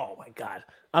don't. Oh my God,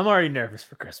 I'm already nervous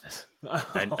for Christmas.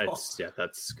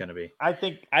 That's gonna be. I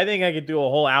think I could do a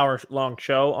whole hour-long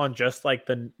show on just like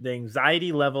the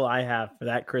anxiety level I have for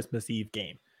that Christmas Eve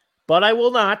game, but I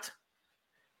will not,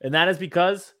 and that is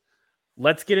because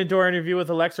let's get into our interview with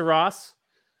Alexa Ross.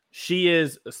 She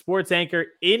is a sports anchor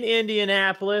in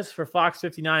Indianapolis for Fox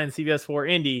 59 and CBS 4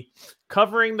 Indy,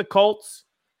 covering the Colts,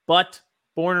 but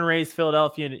born and raised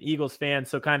Philadelphia and Eagles fan,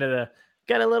 so kind of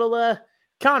got a little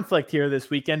conflict here this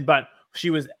weekend, but she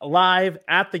was live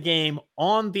at the game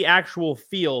on the actual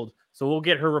field, so we'll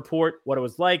get her report, what it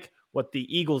was like, what the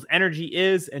Eagles' energy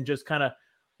is, and just kind of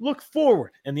look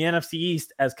forward in the NFC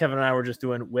East, as Kevin and I were just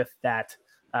doing with that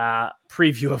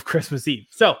preview of Christmas Eve.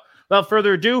 So, without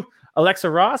further ado, Alexa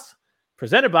Ross,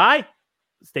 presented by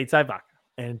Stateside Vodka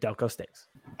and Delco Steaks.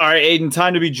 All right, Aiden,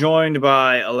 time to be joined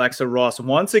by Alexa Ross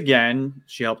once again.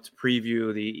 She helped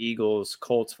preview the Eagles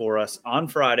Colts for us on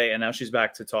Friday, and now she's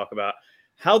back to talk about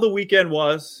how the weekend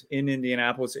was in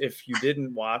Indianapolis. If you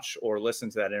didn't watch or listen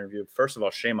to that interview, first of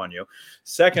all, shame on you.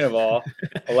 Second of all,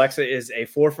 Alexa is a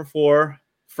 4 for 4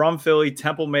 from Philly,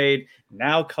 Temple made,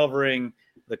 now covering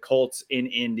the Colts in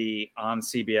Indy on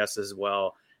CBS as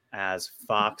well as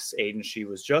Fox. Aiden, she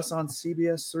was just on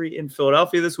CBS 3 in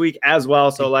Philadelphia this week as well.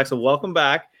 So, Alexa, welcome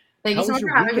back. Thank you so much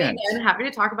for having me again. Happy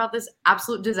to talk about this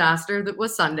absolute disaster that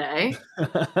was Sunday.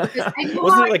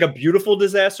 Wasn't it like a beautiful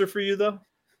disaster for you, though?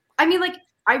 I mean, like,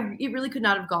 it really could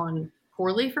not have gone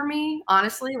poorly for me,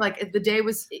 honestly. Like, the day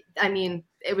was, I mean,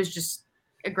 it was just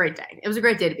a great day. It was a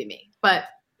great day to be me, but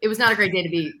it was not a great day to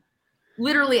be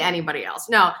literally anybody else.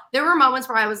 No, there were moments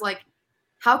where I was like,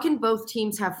 how can both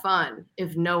teams have fun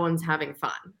if no one's having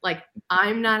fun? Like,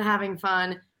 I'm not having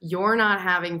fun. You're not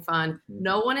having fun.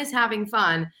 No one is having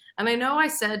fun. And I know I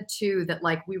said, too, that,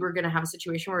 like, we were going to have a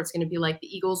situation where it's going to be like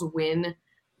the Eagles win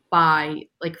by,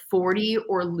 like, 40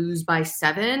 or lose by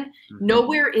 7. Mm-hmm.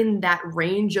 Nowhere in that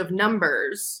range of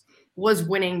numbers was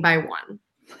winning by 1.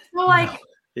 So, like,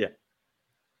 yeah.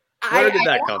 Where did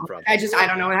that come from? I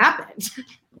don't know what happened.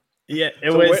 Yeah,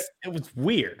 it was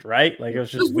weird, right? Like it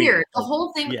was weird. The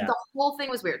whole thing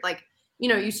was weird. Like, you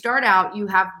know, you start out, you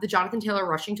have the Jonathan Taylor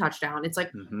rushing touchdown. It's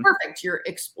like perfect. You're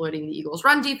exploiting the Eagles'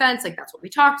 run defense. Like that's what we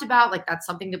talked about. Like that's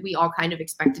something that we all kind of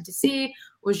expected to see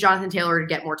was Jonathan Taylor to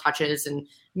get more touches and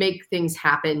make things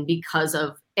happen because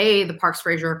of the Parks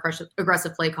Frazier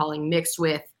aggressive play calling mixed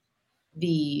with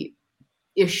the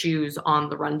issues on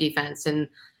the run defense and,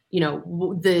 you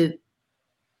know, the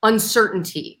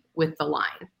uncertainty with the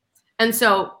line. And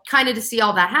so kind of to see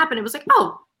all that happen, it was like,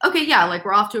 oh, okay, yeah, like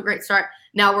we're off to a great start.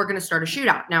 Now we're going to start a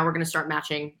shootout. Now we're going to start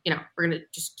matching, you know, we're going to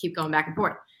just keep going back and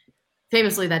forth.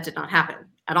 Famously, that did not happen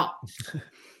at all.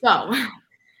 So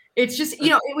it's just, you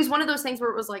know, it was one of those things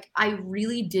where it was like, I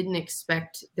really didn't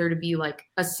expect there to be like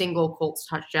a single Colts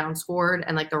touchdown scored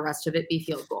and like the rest of it be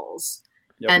field goals.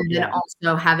 Yep, and then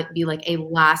also have it be like a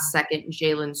last second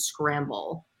Jalen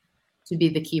scramble to be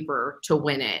the keeper to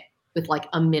win it with like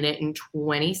a minute and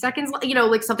 20 seconds, you know,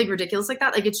 like something ridiculous like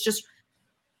that. Like it's just,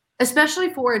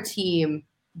 especially for a team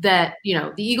that, you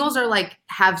know, the Eagles are like,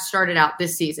 have started out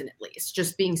this season at least,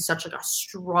 just being such like a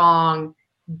strong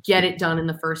get it done in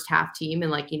the first half team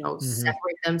and like, you know,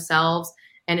 separate themselves.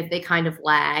 And if they kind of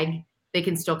lag, they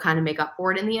can still kind of make up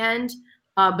for it in the end.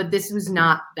 But this was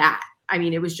not that. I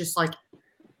mean, it was just like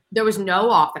there was no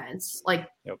offense. Like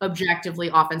objectively,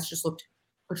 offense just looked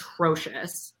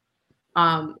atrocious.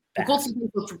 The Colts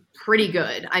looked pretty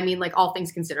good. I mean, like all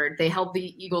things considered, they held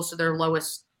the Eagles to their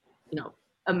lowest, you know,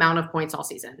 amount of points all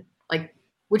season. Like,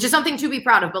 which is something to be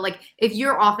proud of. But like, if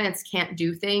your offense can't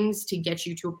do things to get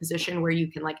you to a position where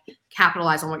you can like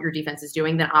capitalize on what your defense is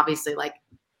doing, then obviously like,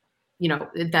 you know,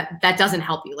 that doesn't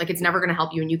help you. Like, it's never going to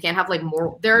help you. And you can't have like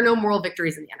there are no moral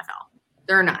victories in the NFL.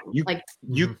 There are none.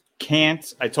 You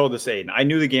can't. I told this Aiden. I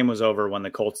knew the game was over when the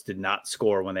Colts did not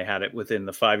score when they had it within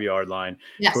the 5-yard line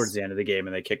towards the end of the game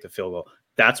and they kicked the field goal.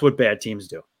 That's what bad teams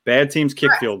do. Bad teams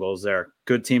kick field goals there.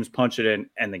 Good teams punch it in,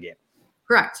 end the game.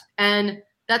 Correct. And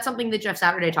that's something that Jeff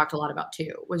Saturday talked a lot about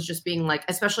too, was just being like,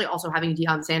 especially also having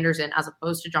Deion Sanders in as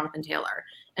opposed to Jonathan Taylor,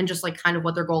 and just like kind of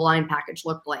what their goal line package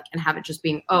looked like, and have it just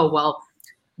being, oh, well,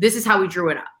 this is how we drew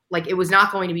it up. Like, it was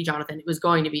not going to be Jonathan. It was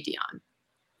going to be Deion.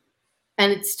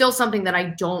 And it's still something that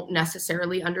I don't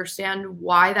necessarily understand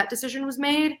why that decision was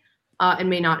made, and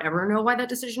may not ever know why that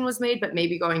decision was made. But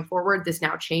maybe going forward, this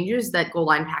now changes, that goal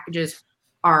line packages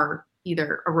are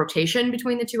either a rotation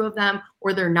between the two of them,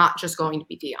 or they're not just going to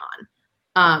be Deion.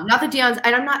 Not that Deion's,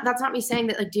 and that's not me saying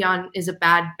that like Deion is a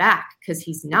bad back, because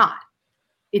he's not.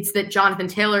 It's that Jonathan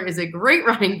Taylor is a great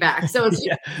running back. So it's, you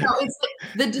know, it's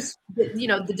like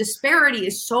the disparity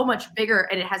is so much bigger,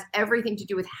 and it has everything to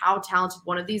do with how talented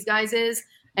one of these guys is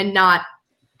and not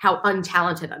how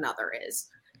untalented another is.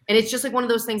 And it's just like one of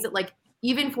those things that like,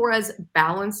 even for as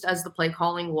balanced as the play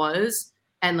calling was,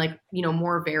 and like, you know,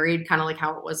 more varied, kind of like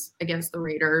how it was against the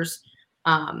Raiders,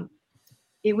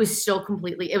 it was still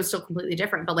completely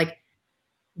different. But like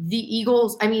the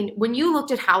Eagles, I mean, when you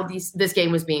looked at how this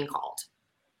game was being called,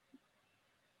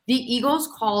 the Eagles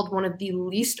called one of the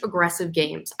least aggressive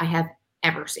games I have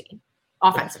ever seen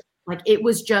offensively. Like, it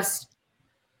was just,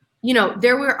 you know,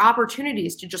 there were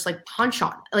opportunities to just like punch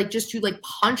on, like just to like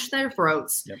punch their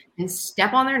throats and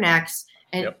step on their necks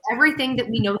and everything that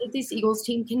we know that this Eagles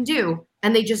team can do.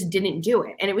 And they just didn't do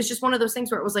it. And it was just one of those things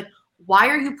where it was like, why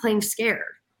are you playing scared?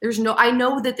 I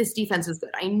know that this defense is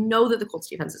good. I know that the Colts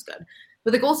defense is good,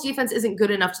 but the Colts defense isn't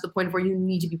good enough to the point where you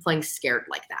need to be playing scared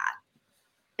like that.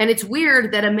 And it's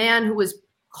weird that a man who was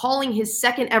calling his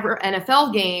second ever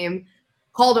NFL game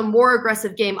called a more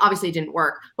aggressive game. Obviously it didn't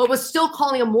work, but was still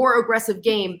calling a more aggressive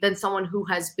game than someone who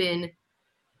has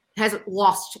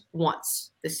lost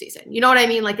once this season. You know what I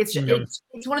mean? Like, it's just,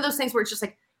 it's one of those things where it's just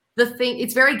like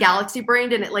it's very galaxy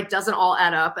brained, and it like doesn't all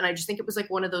add up. And I just think it was like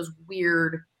one of those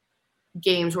weird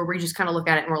games where we just kind of look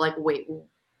at it and we're like, wait,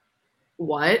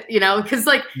 what? You know, because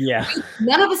like,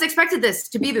 none of us expected this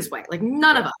to be this way. Like,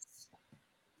 none of us.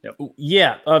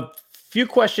 Yeah, a few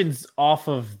questions off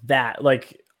of that.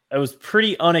 Like, it was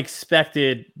pretty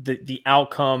unexpected, the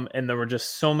outcome, and there were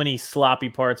just so many sloppy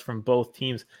parts from both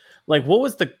teams. Like, what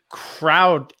was the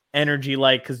crowd energy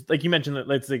like? Because like you mentioned,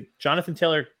 it's like Jonathan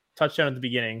Taylor touchdown at the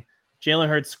beginning, Jalen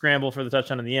Hurts scramble for the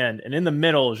touchdown at the end, and in the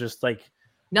middle was just like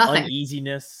nothing,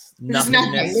 uneasiness,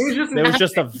 nothingness. There was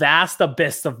just a vast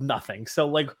abyss of nothing. So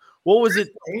like, what was it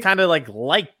kind of like?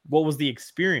 What was the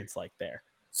experience like there?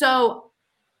 So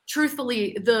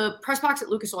truthfully, the press box at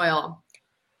Lucas Oil,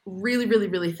 really, really,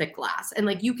 really thick glass. And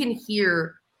like, you can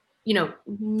hear, you know,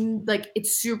 like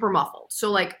it's super muffled.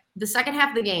 So like the second half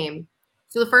of the game,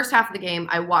 so the first half of the game,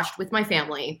 I watched with my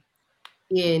family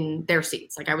in their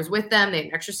seats. Like, I was with them, they had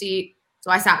an extra seat.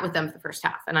 So I sat with them for the first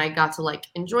half, and I got to like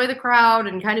enjoy the crowd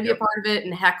and kind of be a part of it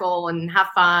and heckle and have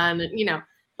fun. And, you know,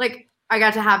 like I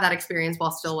got to have that experience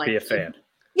while still like be a fan.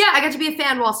 Yeah, I got to be a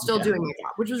fan while still doing my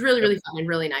job, which was really, really fun and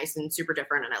really nice and super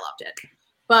different, and I loved it.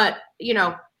 But, you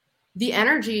know, the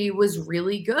energy was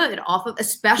really good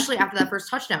especially after that first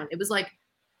touchdown. It was like,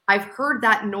 I've heard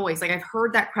that noise. Like, I've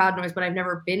heard that crowd noise, but I've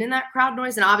never been in that crowd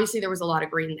noise. And obviously there was a lot of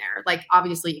green there. Like,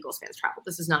 obviously Eagles fans travel.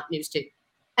 This is not news to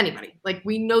anybody. Like,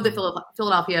 we know that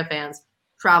Philadelphia fans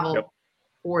travel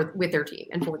with their team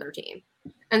and for their team.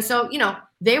 And so, you know,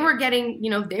 they were getting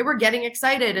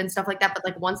excited and stuff like that. But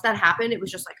like, once that happened, it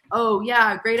was just like, oh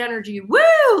yeah, great energy. Woo!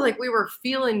 Like, we were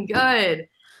feeling good.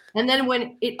 And then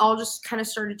when it all just kind of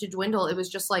started to dwindle, it was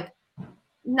just like,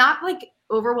 not like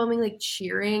overwhelming, like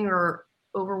cheering or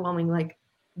overwhelming, like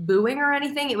booing or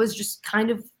anything. It was just kind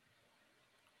of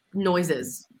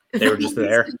noises. They were just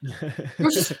there. They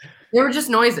were just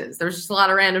noises. There was just a lot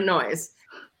of random noise.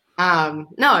 No,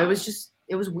 it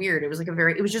was weird. It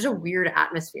was just a weird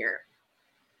atmosphere.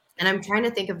 And I'm trying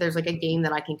to think if there's like a game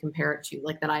that I can compare it to,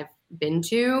 like that I've been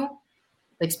to,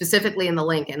 like specifically in the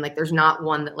Lincoln. Like, there's not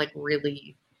one that like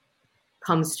really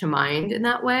comes to mind in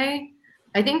that way.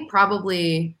 I think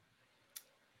probably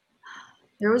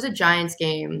there was a Giants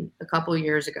game a couple of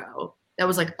years ago that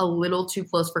was like a little too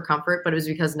close for comfort, but it was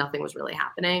because nothing was really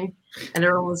happening. And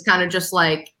everyone was kind of just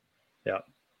like,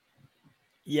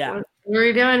 yeah. What are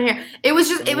we doing here? It was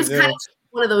kind of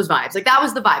one of those vibes. Like that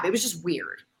was the vibe. It was just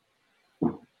weird.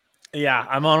 Yeah,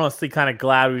 I'm honestly kind of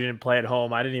glad we didn't play at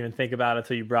home. I didn't even think about it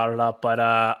until you brought it up, but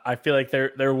I feel like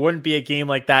there wouldn't be a game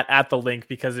like that at the Link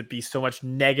because it'd be so much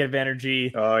negative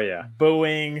energy. Oh yeah,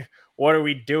 booing. What are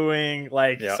we doing?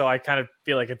 So I kind of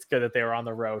feel like it's good that they were on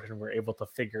the road and we're able to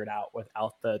figure it out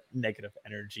without the negative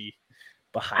energy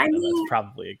behind them. That's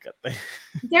probably a good thing.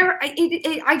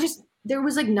 There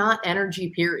was like not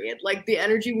energy. Period. Like the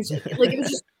energy was like it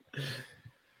was just.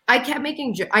 I kept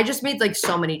making I just made like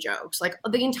so many jokes like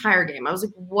the entire game. I was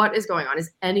like, what is going on? Is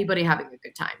anybody having a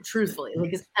good time? Truthfully,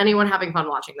 like, is anyone having fun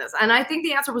watching this? And I think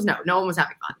the answer was no. No one was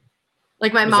having fun.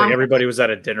 Like my mom, like everybody was at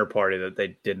a dinner party that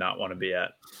they did not want to be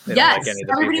at. They yes, like any of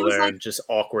the everybody people was there, like just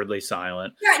awkwardly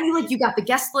silent. Yeah, and you got the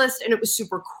guest list, and it was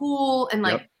super cool, and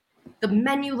like the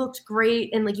menu looked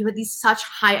great, and like you had these such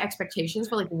high expectations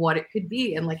for like what it could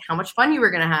be and like how much fun you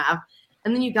were gonna have,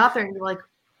 and then you got there and you're like,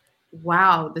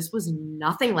 wow, this was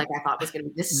nothing like I thought it was going to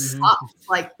be. This sucks.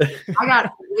 Like, I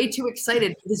got way too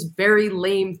excited for this very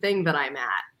lame thing that I'm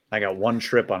at. I got one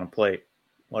shrimp on a plate.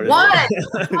 What?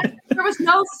 There was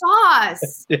no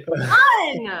sauce.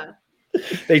 None.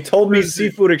 They told me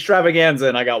seafood extravaganza,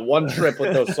 and I got one shrimp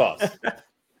with no sauce.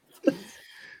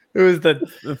 It was the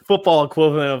football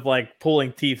equivalent of like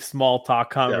pulling teeth, small talk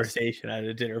conversation at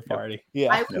a dinner party.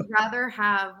 Yeah, I would rather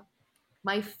have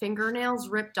my fingernails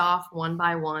ripped off one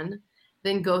by one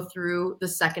than go through the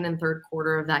second and third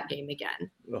quarter of that game again.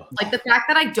 Ugh. Like the fact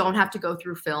that I don't have to go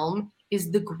through film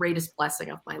is the greatest blessing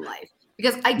of my life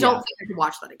because I don't think I could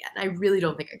watch that again. I really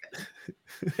don't think I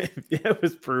could. It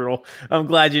was brutal. I'm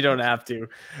glad you don't have to.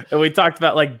 And we talked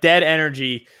about like dead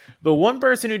energy. The one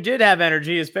person who did have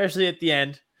energy, especially at the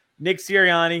end, Nick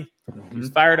Sirianni, was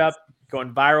fired up,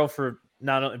 going viral for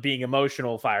not only being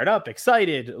emotional, fired up,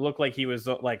 excited. It looked like he was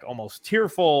like almost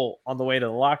tearful on the way to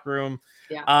the locker room.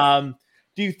 Yeah.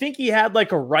 Do you think he had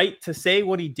like a right to say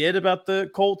what he did about the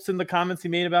Colts and the comments he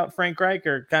made about Frank Reich,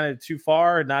 or kind of too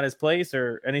far and not his place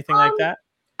or anything like that?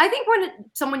 I think when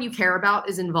someone you care about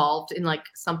is involved in like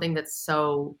something that's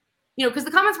so, because the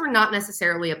comments were not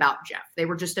necessarily about Jeff. They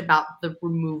were just about the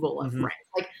removal of Frank.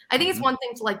 Like, I think it's one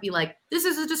thing to like be like, this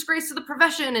is a disgrace to the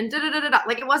profession and da-da-da-da-da.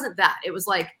 Like, it wasn't that. It was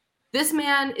like, this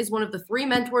man is one of the 3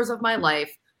 mentors of my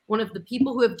life, one of the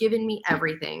people who have given me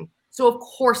everything. So, of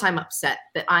course, I'm upset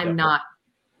that I'm not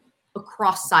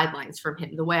across sidelines from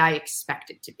him the way I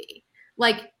expected to be.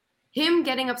 Like, him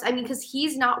getting upset, I mean, because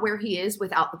he's not where he is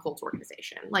without the Colts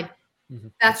organization. Like,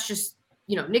 that's just,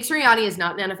 Nick Sirianni is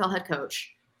not an NFL head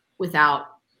coach without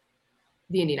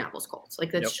the Indianapolis Colts.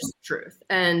 Like, that's just the truth.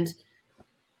 And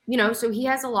so he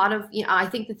has a lot of, I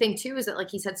think the thing too is that like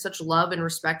he's had such love and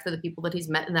respect for the people that he's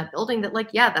met in that building that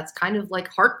like, that's kind of like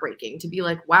heartbreaking to be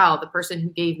like, wow, the person who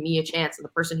gave me a chance and the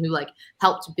person who like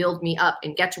helped build me up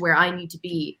and get to where I need to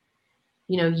be,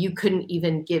 you couldn't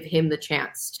even give him the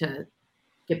chance to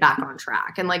get back on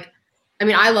track. And like, I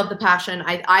mean, I love the passion.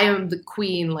 I am the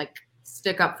queen, like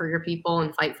stick up for your people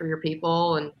and fight for your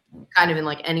people and kind of in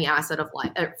like any facet of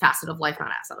life, any facet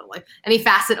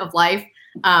of life.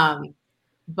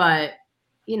 But,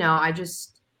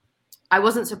 I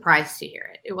wasn't surprised to hear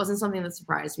it. It wasn't something that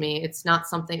surprised me. It's not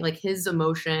something like his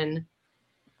emotion,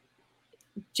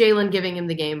 Jalen giving him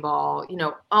the game ball,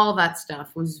 all that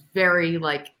stuff was very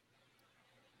like,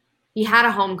 he had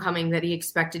a homecoming that he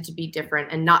expected to be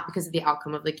different and not because of the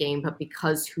outcome of the game, but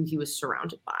because who he was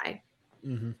surrounded by.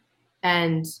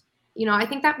 And, I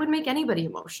think that would make anybody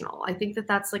emotional. I think that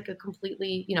that's like a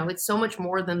completely, it's so much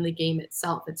more than the game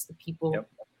itself. It's the people.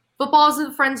 Football is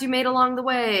the friends you made along the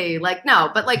way. Like, no,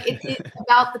 but like it's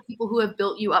about the people who have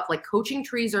built you up. Like coaching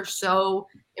trees are so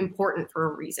important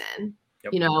for a reason.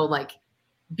 Like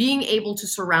being able to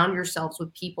surround yourselves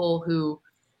with people who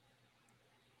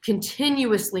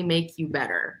continuously make you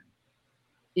better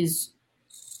is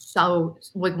so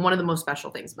like one of the most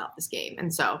special things about this game.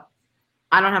 And so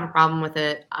I don't have a problem with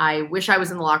it. I wish I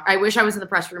was in the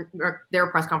press room or their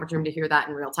press conference room to hear that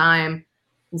in real time.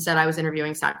 Instead, I was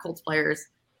interviewing sad Colts players.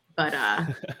 But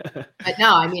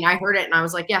no, I mean, I heard it and I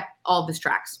was like, yeah, all of this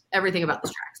tracks. Everything about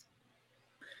this tracks.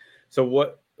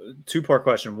 So 2-part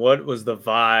question. What was the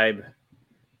vibe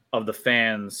of the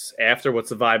fans after? What's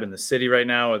the vibe in the city right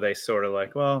now? Are they sort of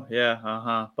like, well,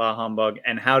 yeah, bah humbug?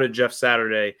 And how did Jeff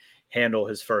Saturday handle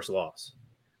his first loss?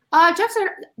 Jeff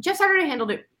Saturday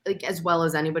handled it like as well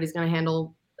as anybody's going to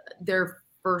handle their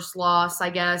first loss, I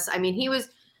guess. I mean, he was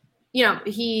you know,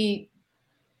 he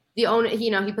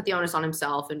put the onus on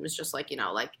himself and was just like, you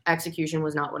know, like execution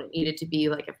was not what it needed to be.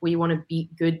 Like if we want to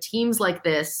beat good teams like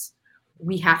this,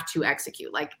 we have to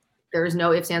execute. Like there's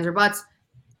no ifs, ands, or buts.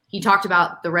 He talked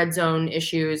about the red zone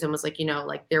issues and was like, you know,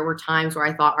 like there were times where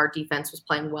I thought our defense was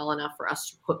playing well enough for us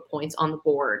to put points on the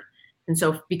board. And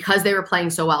so because they were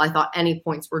playing so well, I thought any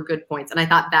points were good points. And I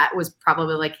thought that was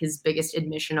probably like his biggest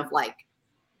admission of like,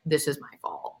 this is my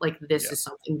fault. Like this is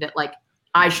something that like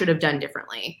I should have done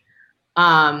differently.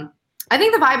 I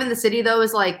think the vibe in the city though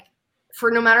is like,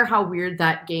 for no matter how weird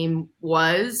that game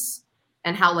was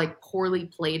and how like poorly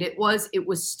played it was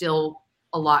still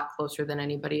a lot closer than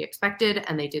anybody expected,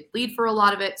 and they did lead for a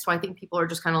lot of it. So I think people are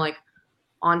just kind of like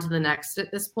on to the next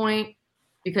at this point,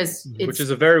 because which is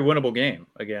a very winnable game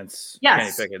against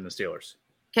Kenny Pickett and the Steelers.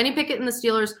 Kenny Pickett and the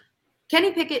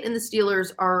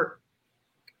Steelers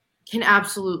can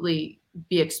absolutely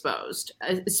be exposed,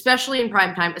 especially in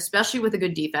prime time, especially with a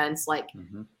good defense. Like,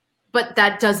 but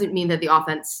that doesn't mean that the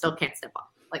offense still can't step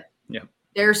up. Like,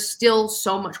 there's still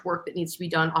so much work that needs to be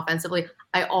done offensively.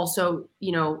 I also,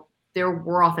 you know, there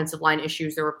were offensive line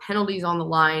issues. There were penalties on the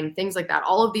line, things like that.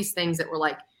 All of these things that were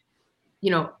like, you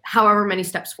know, however many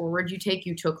steps forward you take,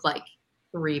 you took like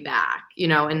 3 back, you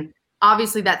know, and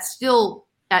obviously that still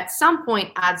at some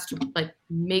point adds to like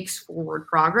makes forward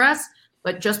progress.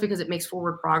 But just because it makes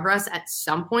forward progress at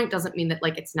some point doesn't mean that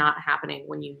like it's not happening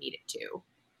when you need it to,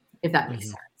 if that makes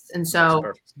sense. And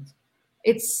so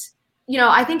it's, you know,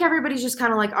 I think everybody's just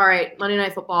kind of like, all right, Monday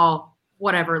Night Football,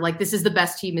 whatever, like this is the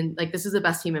best team in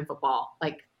football.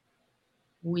 Like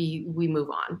we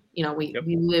move on, you know, we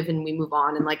live and we move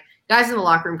on. And like guys in the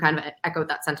locker room kind of echoed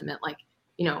that sentiment. Like,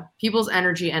 you know, people's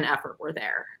energy and effort were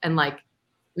there. And like,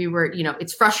 we were, you know,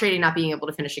 it's frustrating not being able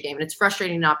to finish a game and it's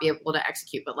frustrating not be able to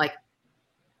execute, but like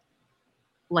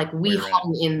we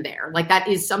hung in there. Like that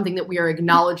is something that we are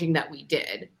acknowledging that we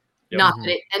did, not that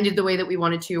it ended the way that we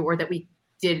wanted to, or that we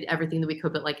did everything that we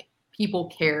could, but like people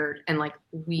cared and like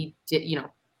we did, you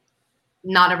know,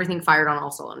 not everything fired on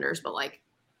all cylinders, but like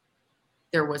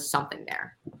there was something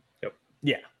there.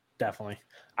 Yeah, definitely.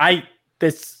 I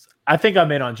think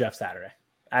I'm in on Jeff Saturday.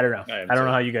 I don't know. I don't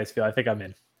know how you guys feel. I think I'm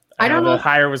in. I don't know. The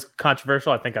hire was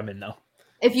controversial. I think I'm in though.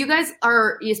 If you guys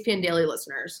are ESPN Daily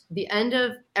listeners, the end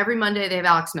of every Monday they have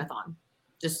Alex Smith on,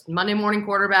 just Monday morning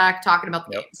quarterback talking about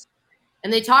the games.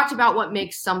 And they talked about what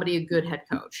makes somebody a good head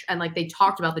coach. And like they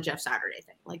talked about the Jeff Saturday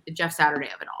thing, like the Jeff Saturday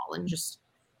of it all, and just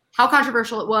how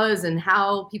controversial it was and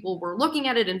how people were looking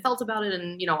at it and felt about it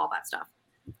and, you know, all that stuff.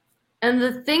 And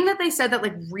the thing that they said that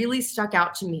like really stuck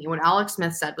out to me when Alex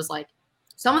Smith said was like,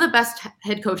 some of the best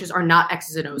head coaches are not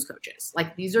X's and O's coaches.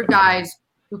 Like these are guys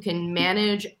who can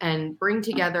manage and bring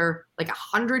together like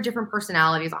 100 different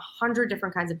personalities, 100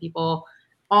 different kinds of people,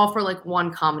 all for like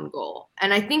one common goal.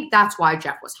 And I think that's why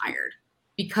Jeff was hired,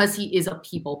 because he is a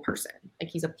people person. Like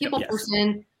he's a people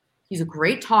person. He's a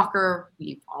great talker.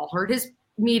 We've all heard his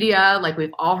media. Like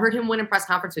we've all heard him win a press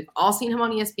conference. We've all seen him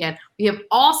on ESPN. We have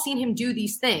all seen him do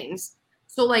these things.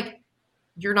 So like,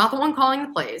 you're not the one calling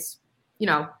the plays. You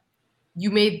know, you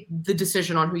made the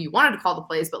decision on who you wanted to call the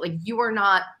plays, but like you're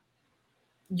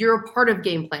a part of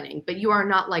game planning, but you are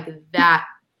not like that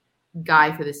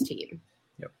guy for this team.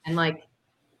 And like,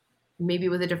 maybe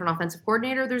with a different offensive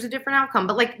coordinator, there's a different outcome,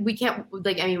 but like, we can't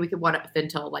like, I mean, we could what if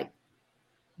until like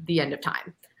the end of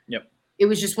time. It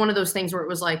was just one of those things where it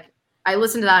was like, I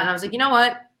listened to that and I was like, you know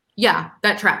what? Yeah,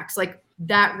 that tracks. Like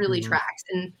that really tracks.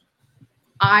 And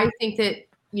I think that,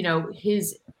 you know,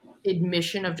 his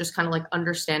admission of just kind of like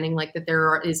understanding like that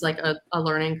there is like a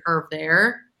learning curve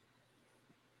there.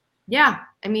 Yeah.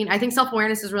 I mean, I think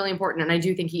self-awareness is really important. And I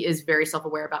do think he is very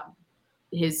self-aware about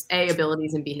his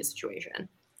abilities and his situation.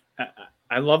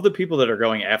 I love the people that are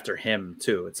going after him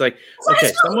too. It's like,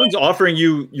 okay, someone's offering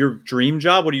you your dream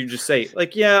job. What do you just say?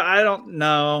 Like, yeah, I don't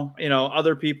know. You know,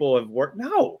 other people have worked.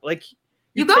 No, like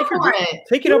you go for it.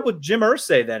 Take it up with Jim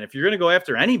Irsay then. If you're going to go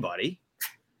after anybody,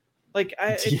 like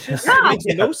it makes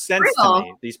no sense to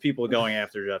me. These people going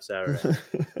after Jeff Saturday.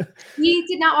 He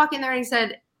did not walk in there and he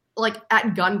said, like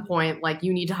at gunpoint, like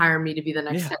you need to hire me to be the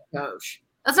next head coach.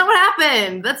 That's not what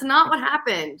happened. That's not what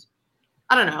happened.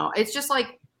 I don't know. It's just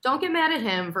like, don't get mad at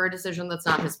him for a decision that's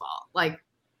not his fault. Like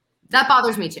that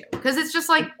bothers me too. Because it's just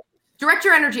like direct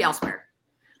your energy elsewhere.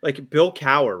 Like Bill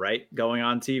Cowher, right? Going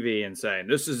on TV and saying,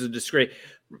 this is a disgrace.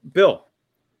 Bill,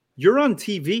 you're on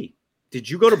TV. Did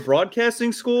you go to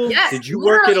broadcasting school? Yes. Did you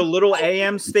work at a little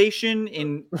AM station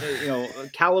in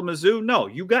Kalamazoo? No,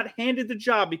 you got handed the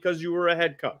job because you were a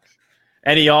head coach.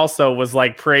 And he also was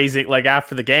like praising, like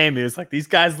after the game, he was like, these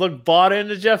guys look bought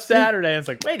into Jeff Saturday. And it's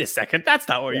like, wait a second, that's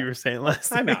not what you were saying last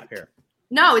time week. Out here.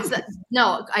 No, it's that.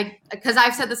 No, because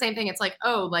I've said the same thing. It's like,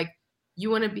 oh, like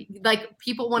you want to be like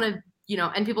people want to,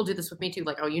 and people do this with me too.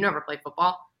 Like, oh, you never played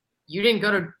football. You didn't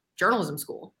go to journalism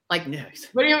school. Like,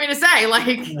 what do you want me to say? Like,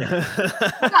 I don't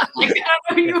know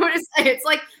what you want to say. It's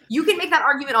like you can make that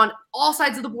argument on all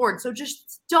sides of the board. So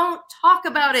just don't talk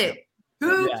about it.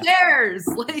 Who cares?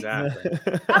 Like, Exactly.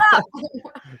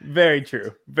 Very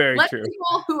true. Very let true.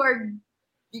 people who are,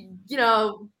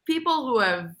 people who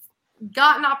have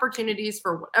gotten opportunities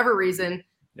for whatever reason.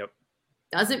 Yep.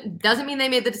 Doesn't mean they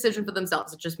made the decision for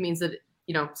themselves. It just means that,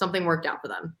 something worked out for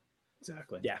them.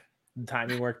 Exactly. Yeah. The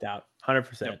timing worked out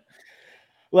 100%. Yep.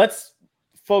 Let's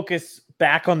focus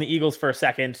back on the Eagles for a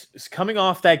second. Coming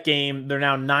off that game, they're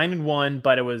now 9-1,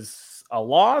 but it was a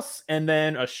loss and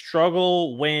then a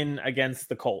struggle win against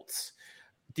the Colts.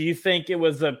 Do you think it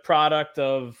was a product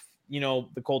of,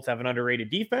 the Colts have an underrated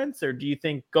defense, or do you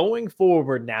think going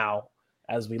forward now,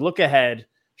 as we look ahead,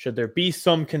 should there be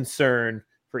some concern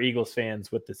for Eagles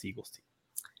fans with this Eagles team?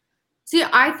 See,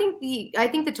 I think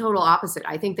the total opposite.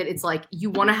 I think that it's like you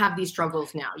want to have these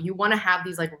struggles now. You want to have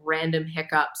these like random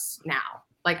hiccups now.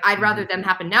 Like I'd rather them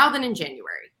happen now than in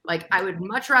January. Like I would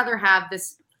much rather have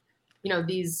this,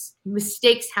 these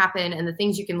mistakes happen and the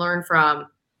things you can learn from,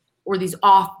 or these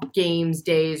off games,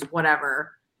 days,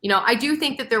 whatever. I do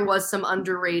think that there was some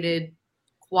underrated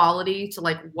quality to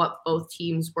like what both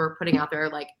teams were putting out there.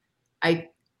 Like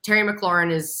Terry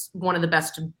McLaurin is one of the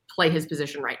best to play his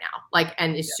position right now, like,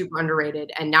 and is super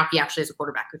underrated. And now he actually has a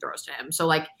quarterback who throws to him. So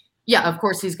like, yeah, of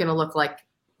course he's going to look like,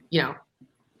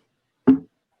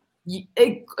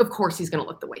 of course he's going to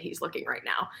look the way he's looking right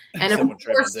now. And of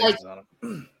course, like,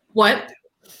 what?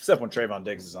 Except when Trayvon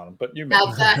Diggs is on him, but you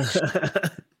that's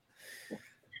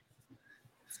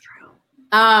true.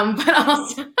 But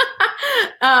also,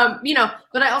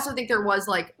 but I also think there was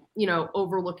like,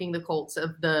 overlooking the Colts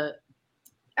of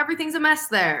everything's a mess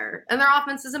there, and their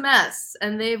offense is a mess,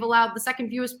 and they've allowed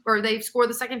they've scored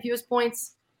the second fewest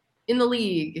points in the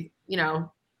league,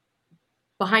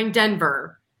 behind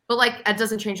Denver. But like, it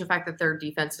doesn't change the fact that their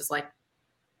defense is like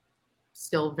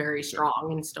still very strong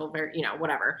and still very,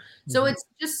 whatever. Mm-hmm. So it's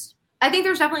just, I think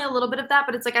there's definitely a little bit of that,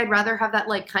 but it's like, I'd rather have that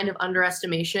like kind of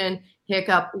underestimation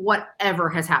hiccup, whatever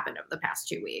has happened over the past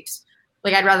 2 weeks.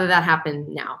 Like, I'd rather that happen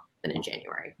now than in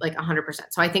January, like 100%.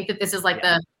 So I think that this is like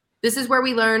this is where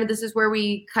we learn. This is where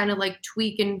we kind of like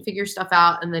tweak and figure stuff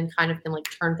out, and then kind of can like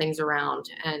turn things around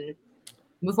and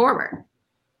move forward.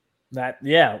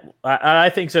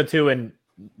 I think so too. And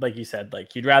like you said,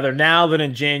 like you'd rather now than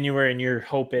in January, and your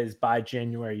hope is by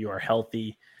January you are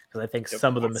healthy, because I think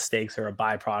some of the mistakes are a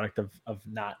byproduct of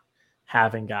not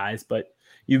having guys. But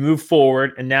you move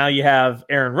forward, and now you have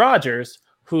Aaron Rodgers,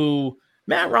 who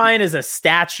Matt Ryan is a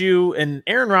statue, and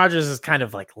Aaron Rodgers is kind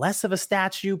of like less of a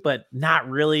statue, but not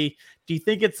really. Do you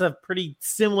think it's a pretty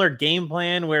similar game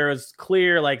plan where it's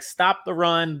clear, like stop the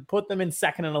run, put them in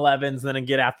 2nd and 11s, then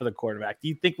get after the quarterback? Do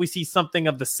you think we see something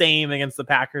of the same against the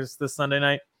Packers this Sunday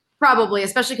night? Probably,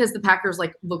 especially because the Packers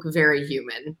like look very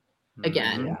human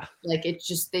again. Yeah. Like it's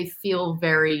just, they feel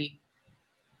very,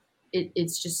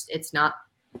 it's not,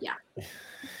 yeah.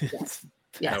 Yes.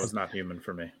 That was not human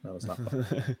for me. That was not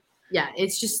fun. Yeah,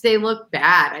 it's just they look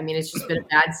bad. I mean, it's just been a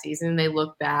bad season. They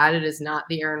look bad. It is not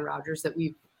the Aaron Rodgers that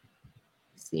we've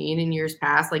seen in years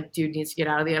past. Like, dude needs to get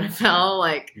out of the NFL.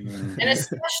 Like, and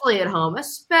especially at home,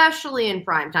 especially in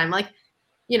prime time. Like,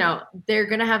 they're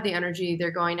going to have the energy. They're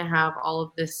going to have all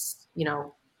of this,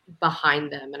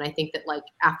 behind them. And I think that, like,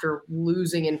 after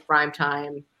losing in prime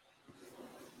time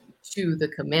to the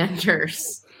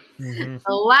Commanders, the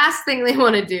last thing they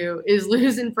want to do is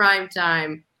lose in prime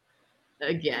time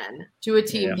again to a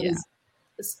team that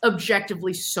is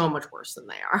objectively so much worse than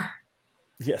they are.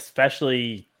 Yeah,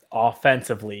 especially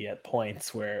offensively at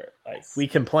points where like we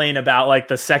complain about like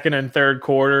the second and third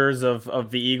quarters of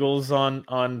the Eagles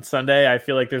on Sunday. I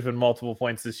feel like there's been multiple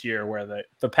points this year where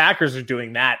the Packers are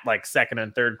doing that like second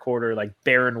and third quarter, like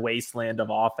barren wasteland of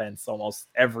offense almost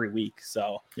every week.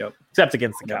 So except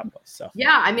against the Cowboys. So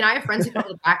yeah, I mean, I have friends who cover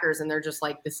the Packers and they're just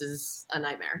like, this is a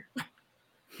nightmare.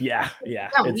 Yeah.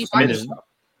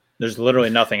 There's literally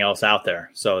nothing else out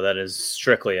there. So that is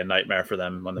strictly a nightmare for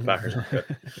them when the Packers are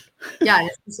good. Yeah,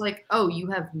 it's like, oh, you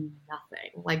have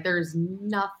nothing. Like, there's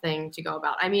nothing to go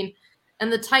about. I mean,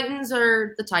 and the Titans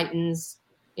are the Titans.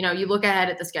 You look ahead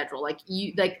at the schedule.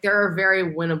 There are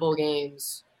very winnable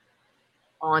games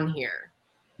on here.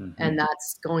 Mm-hmm. And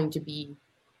that's going to be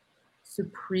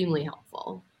supremely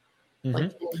helpful. Mm-hmm.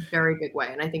 Like, in a very big way.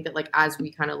 And I think that, like, as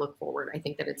we kind of look forward, I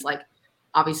think that it's like,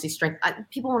 obviously strength.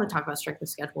 People want to talk about strength of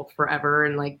schedule forever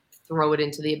and like throw it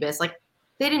into the abyss. Like,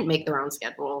 they didn't make their own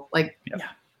schedule. Like,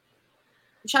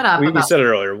 Shut up. We said it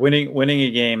earlier. Winning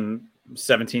a game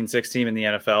 17-16 in the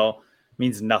NFL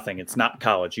means nothing. It's not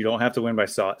college. You don't have to win by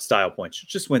style points.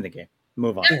 Just win the game.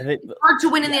 Move on. It's hard to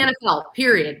win in the NFL,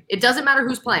 period. It doesn't matter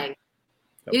who's playing.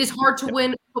 It is hard to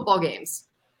win football games.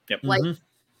 Yep. And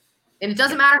it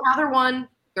doesn't matter how they're won.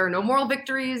 There are no moral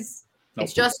victories. Nope.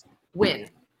 It's just win.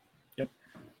 Yep.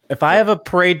 If I have a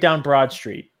parade down Broad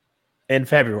Street in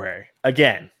February,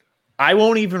 again, I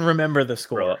won't even remember the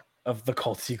score of the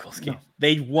Colts-Eagles game.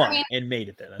 They won and made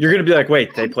it there. You're going to be like,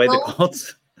 wait, they played the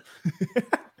Colts?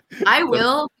 I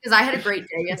will, because I had a great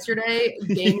day yesterday.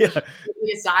 Game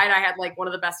aside, I had like one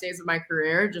of the best days of my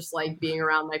career, just like being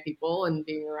around my people and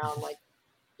being around like,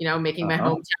 making my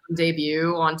hometown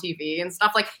debut on TV and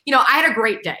stuff. Like, I had a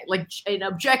great day, like an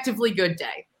objectively good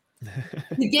day.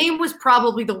 The game was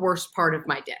probably the worst part of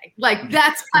my day. Like,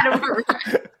 that's kind of where we're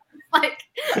at. Like,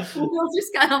 we'll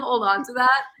just kind of hold on to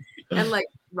that and like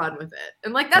run with it.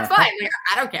 And like, that's fine. Like,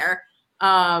 I don't care.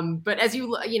 But as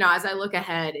as I look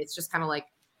ahead, it's just kind of like,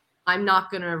 I'm not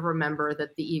going to remember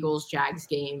that the Eagles-Jags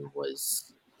game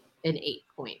was an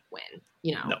 8-point win,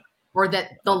 No. Or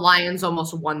that the Lions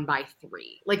almost won by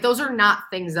 3. Like, those are not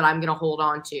things that I'm going to hold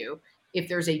on to if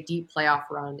there's a deep playoff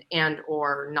run and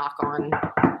or knock on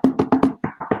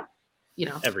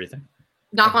everything.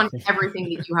 Knock on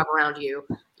everything that you have around you,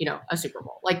 a Super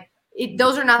Bowl. Like,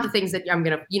 those are not the things that I'm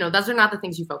going to, those are not the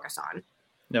things you focus on.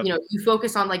 Nope. You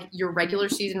focus on like your regular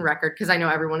season record, because I know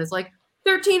everyone is like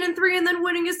 13-3 and then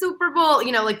winning a Super Bowl.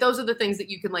 Like those are the things that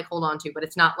you can like hold on to, but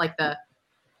it's not like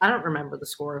I don't remember the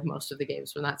score of most of the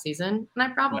games from that season, and I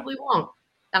probably won't.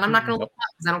 And I'm not going to look up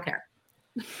because I don't care.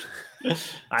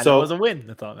 I know it was a win.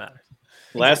 That's all that matters.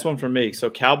 Last one for me. So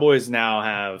Cowboys now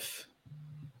have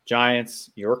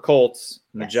Giants, your Colts,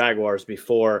 and the Jaguars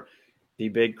before the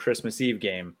big Christmas Eve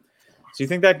game. So you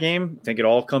think that game, it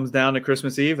all comes down to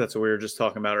Christmas Eve? That's what we were just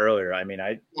talking about earlier. I mean,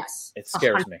 it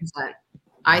scares 100%. Me.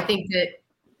 I think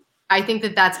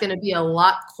that that's going to be a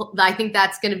lot. I think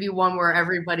that's going to be one where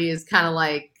everybody is kind of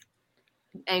like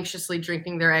anxiously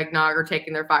drinking their eggnog or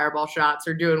taking their fireball shots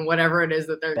or doing whatever it is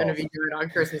that they're going to be doing on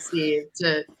Christmas Eve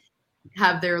to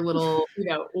have their little,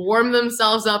 warm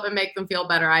themselves up and make them feel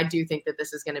better. I do think that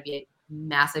this is going to be a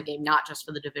massive game, not just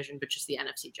for the division, but just the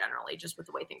NFC generally, just with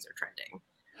the way things are trending.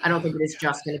 I don't think it is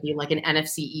just going to be like an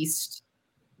NFC East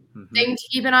thing to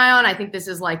keep an eye on. I think this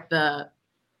is like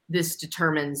this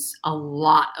determines a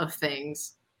lot of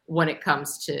things when it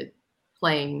comes to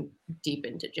playing deep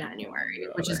into January,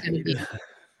 which is going to be,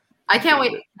 I can't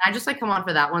wait. Can I just like come on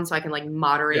for that one so I can like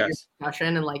moderate your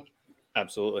discussion and like.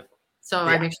 Absolutely. So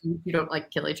I make sure you don't like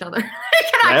kill each other.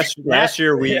 Last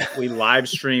year we live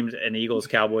streamed an Eagles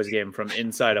Cowboys game from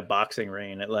inside a boxing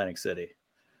ring in Atlantic City.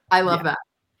 I love that.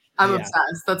 I'm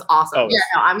obsessed. That's awesome.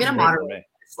 I'm going to moderate.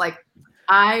 It's like,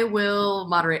 I will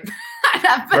moderate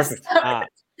that Perfect.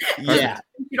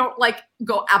 You don't like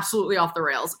go absolutely off the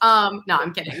rails. No,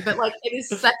 I'm kidding. But like, it is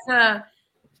such a,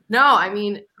 no, I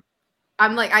mean,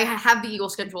 I'm like, I have the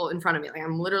Eagles schedule in front of me. Like,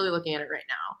 I'm literally looking at it right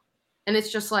now. And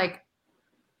it's just like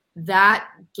that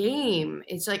game.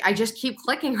 It's like, I just keep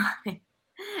clicking on it.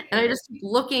 And I just keep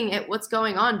looking at what's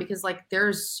going on because like,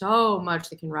 there's so much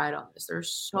that can ride on this.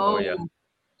 There's so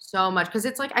much. Because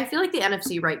it's like, I feel like the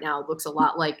NFC right now looks a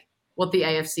lot like what the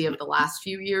AFC of the last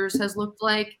few years has looked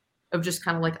like, of just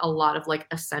kind of like a lot of like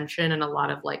ascension and a lot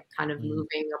of like kind of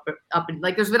moving up and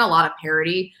like, there's been a lot of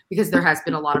parity because there has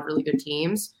been a lot of really good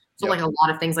teams. So like a lot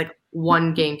of things, like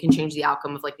one game can change the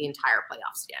outcome of like the entire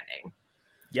playoff standing.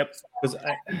 Yep.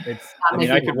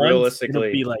 I could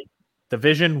realistically be like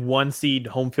division 1 seed,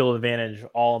 home field advantage,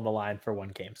 all on the line for one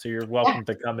game. So you're welcome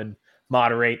to come and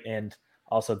moderate, and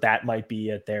also that might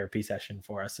be a therapy session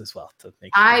for us as well to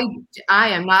make sure. I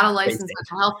am not a licensed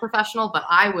mental health professional, but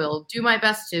I will do my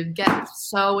best to get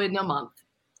so in a month.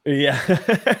 Yeah. I'll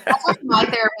talk to my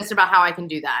therapist about how I can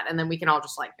do that, and then we can all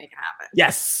just like make it happen.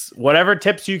 Yes. Whatever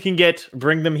tips you can get,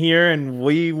 bring them here, and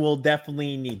we will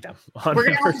definitely need them. 100%. We're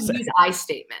going to have to use I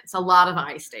statements, a lot of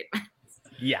I statements.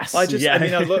 Yes. Well,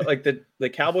 I look like the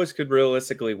Cowboys could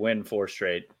realistically win 4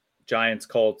 straight. Giants,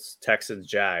 Colts, Texans,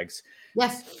 Jags.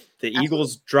 Yes. The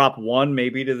Eagles drop 1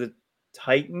 maybe to the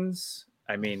Titans.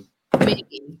 I mean,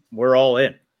 maybe. We're all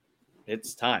in.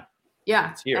 It's time.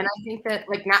 Yeah. And I think that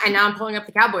like now I'm pulling up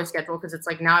the Cowboys schedule because it's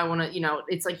like now I want to,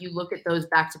 it's like you look at those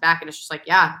back to back and it's just like,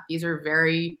 yeah, these are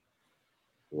very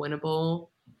winnable.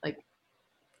 Like,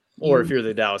 or if you're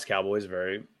the Dallas Cowboys,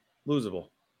 very losable.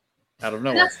 Out of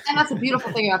nowhere. And that's a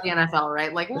beautiful thing about the NFL,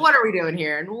 right? Like, what are we doing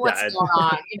here? And what's going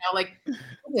on? Like,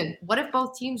 listen, what if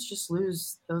both teams just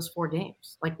lose those 4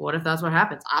 games? Like, what if that's what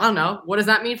happens? I don't know. What does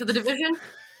that mean for the division?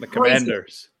 The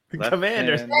Commanders. The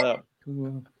Commanders.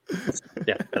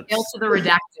 Yeah, Hail to the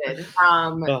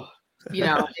redacted. You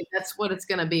know, that's what it's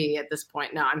going to be at this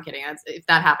point. No, I'm kidding. If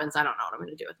that happens, I don't know what I'm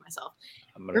going to do with myself.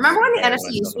 Remember when the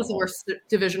NFC East was the worst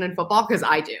division in football? Because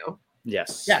I do.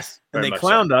 Yes. And they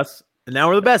clowned us, and now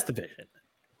we're the best division.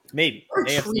 Maybe.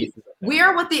 We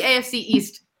are what the AFC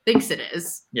East thinks it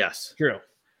is. Yes. True.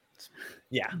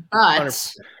 Yeah. But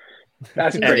 100%.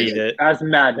 That's crazy. That's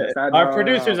madness. Our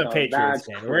producer's a Patriots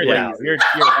fan. Yeah. You're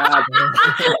I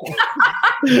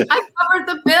covered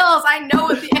the Bills. I know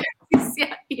what the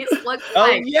AFC East looks like.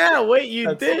 Oh, yeah. Wait,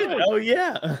 you did. Right. Oh,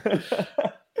 yeah.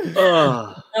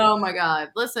 Oh, my God.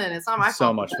 Listen, it's not my fault.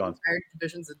 So much fun. Our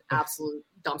division's an absolute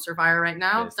dumpster fire right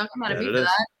now. Yes. Don't come at me for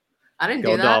that. I didn't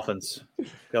do that. Go Dolphins.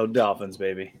 Go Dolphins,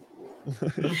 baby.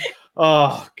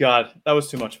 Oh, God. That was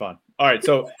too much fun. All right.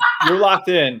 So you're locked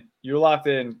in. You're locked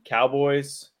in.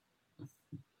 Cowboys,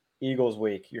 Eagles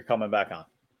week. You're coming back on.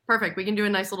 Perfect. We can do a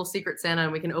nice little Secret Santa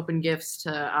and we can open gifts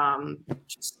to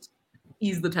just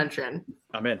ease the tension.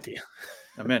 I'm in.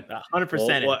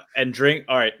 100%. Well, and drink.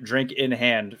 All right. Drink in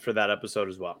hand for that episode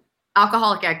as well.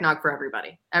 Alcoholic eggnog for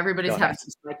everybody. Everybody's having some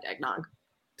spiked eggnog.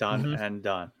 Done and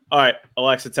done. All right.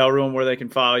 Alexa, tell everyone where they can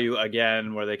follow you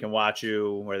again, where they can watch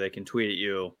you, where they can tweet at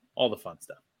you, all the fun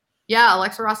stuff. Yeah,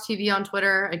 Alexa Ross TV on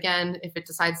Twitter. Again, if it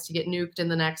decides to get nuked in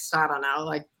the next, I don't know,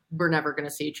 like we're never going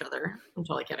to see each other. I'm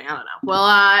totally kidding. I don't know. Well,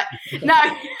 no,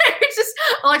 it's just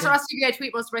Alexa Ross TV. I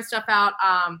tweet most of my stuff out.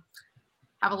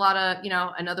 Have a lot of,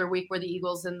 another week where the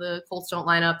Eagles and the Colts don't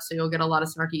line up. So you'll get a lot of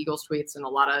snarky Eagles tweets and a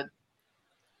lot of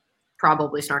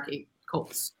probably snarky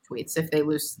Colts tweets if they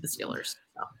lose to the Steelers.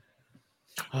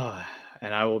 So.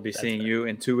 And I will be seeing you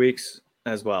in 2 weeks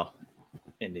as well,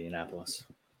 Indianapolis.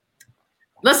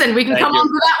 Listen, we can come on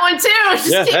for that one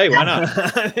too. Yeah, hey, why not?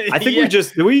 I think we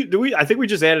just I think we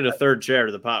just added a third chair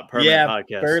to the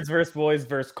podcast. Birds versus boys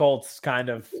versus Colts, kind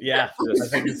of. Yeah, I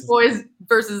think boys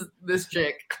versus this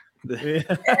chick.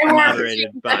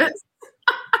 Moderated by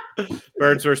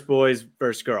Birds versus boys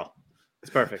versus girl.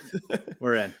 It's perfect.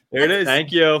 We're in. There it is.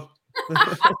 Thank you.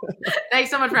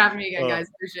 Thanks so much for having me again, guys.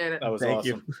 Appreciate it. That was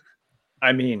awesome. You.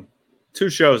 I mean,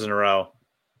 2 shows in a row.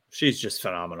 She's just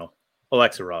phenomenal.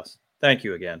 Alexa Ross. Thank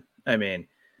you again. I mean,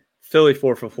 Philly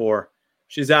 4 for 4.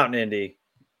 She's out in Indy.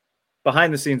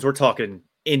 Behind the scenes, we're talking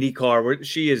IndyCar.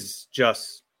 She is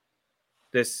just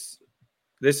this.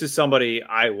 This is somebody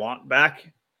I want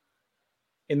back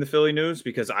in the Philly news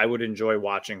because I would enjoy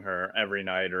watching her every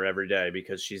night or every day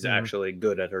because she's actually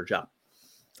good at her job.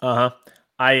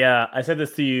 I said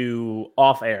this to you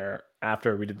off air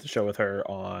after we did the show with her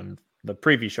on the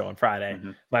preview show on Friday.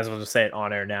 Might as well just say it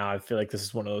on air now. I feel like this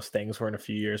is one of those things where in a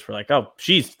few years we're like, oh,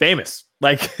 she's famous.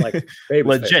 Like legit.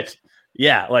 Famous.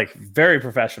 Yeah. Like very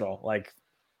professional, like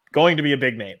going to be a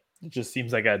big name. It just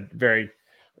seems like a very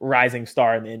rising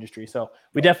star in the industry. So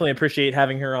we definitely appreciate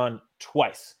having her on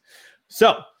twice.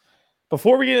 So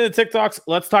before we get into TikToks,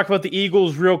 let's talk about the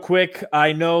Eagles real quick.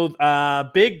 I know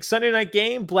big Sunday night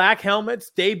game, black helmets,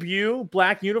 debut,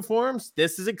 black uniforms.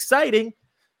 This is exciting.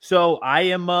 So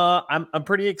I'm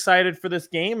pretty excited for this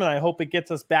game, and I hope it gets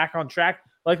us back on track.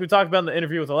 Like we talked about in the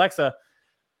interview with Alexa,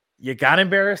 you got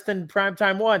embarrassed in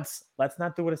primetime once. Let's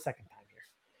not do it a second time here.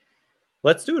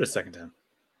 Let's do it a second time.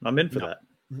 I'm in for that.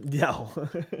 No.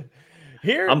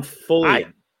 Here, I'm fully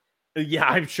in. Yeah,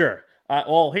 I'm sure.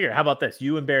 Here, how about this?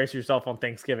 You embarrass yourself on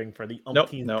Thanksgiving for the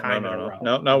umpteenth time in a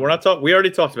row. No, we're not talking. We already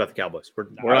talked about the Cowboys.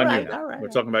 We're on you now. We're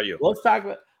talking about you. Let's talk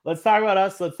about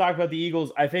us. Let's talk about the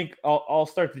Eagles. I think I'll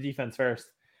start the defense first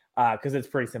because it's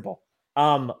pretty simple.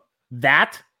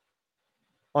 That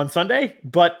on Sunday,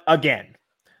 but again,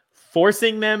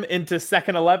 forcing them into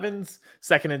second 11s,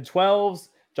 second and 12s.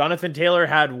 Jonathan Taylor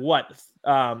had what?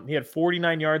 He had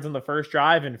 49 yards in the first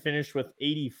drive and finished with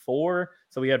 84.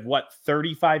 So we had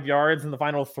 35 yards in the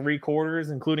final 3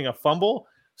 quarters, including a fumble.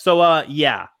 So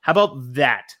yeah, how about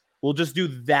that? We'll just do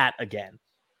that again.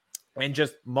 And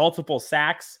just multiple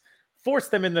sacks, force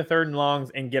them in the 3rd and longs,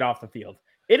 and get off the field.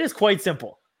 It is quite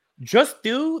simple. Just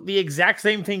do the exact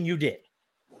same thing you did.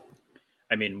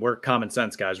 I mean, we're common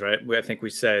sense guys, right? I think we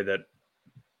say that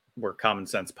we're common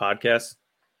sense podcasts.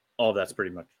 All that's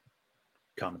pretty much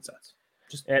common sense.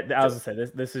 I was gonna say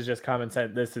this is just common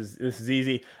sense. This is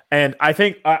easy, and I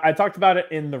think I talked about it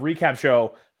in the recap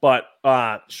show. But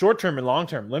short term and long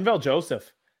term, Linval Joseph.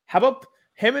 How about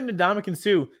him and Ndamukong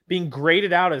Suh being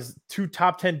graded out as 2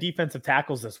 top 10 defensive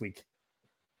tackles this week?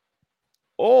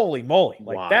 Holy moly!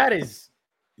 Like wow.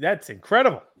 That's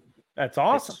incredible. That's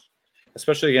awesome,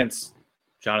 especially against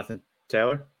Jonathan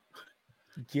Taylor.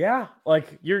 Yeah,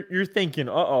 like you're thinking,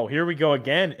 here we go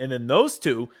again, and then those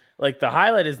two. Like the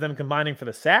highlight is them combining for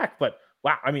the sack, but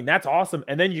wow, I mean, that's awesome.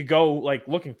 And then you go like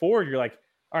looking forward, you're like,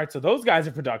 all right, so those guys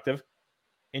are productive.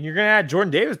 and you're going to add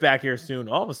Jordan Davis back here soon,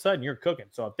 all of a sudden you're cooking.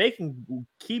 So if they can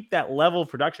keep that level of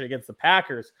production against the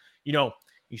Packers, you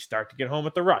start to get home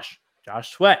with the rush.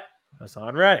 Josh Sweat,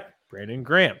 Hassan Reddick, Brandon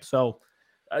Graham. So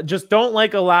just don't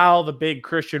allow the big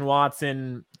Christian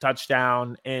Watson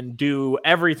touchdown and do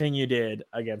everything you did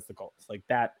against the Colts.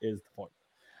 That is the point.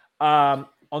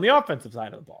 On the offensive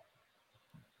side of the ball,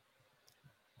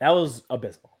 that was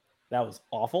abysmal. That was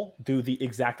awful. Do the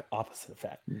exact opposite of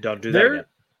that. Don't do that again.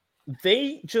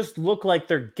 They just look like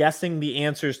they're guessing the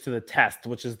answers to the test,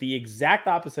 which is the exact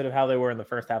opposite of how they were in the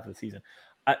first half of the season.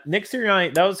 Nick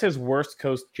Sirianni, that was his worst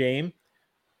coach game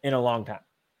in a long time.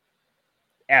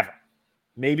 Ever.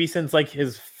 Maybe since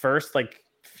his first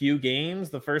few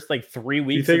games, the first 3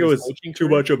 weeks. You think it was too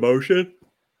much emotion?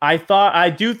 I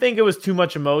do think it was too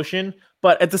much emotion,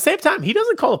 but at the same time, he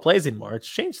doesn't call the plays anymore. It's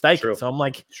Shane Steichen. So I'm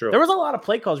there was a lot of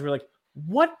play calls where you're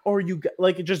what are you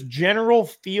just general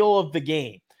feel of the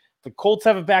game? The Colts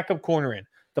have a backup corner in.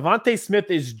 Devontae Smith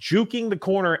is juking the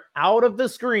corner out of the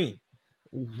screen,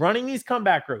 running these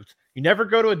comeback routes. You never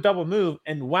go to a double move.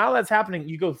 And while that's happening,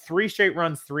 you go 3 straight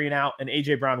runs, 3 and out, and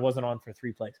A.J. Brown wasn't on for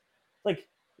 3 plays.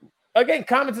 Again,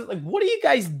 comments what are you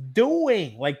guys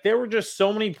doing? There were just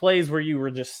so many plays where you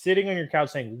were just sitting on your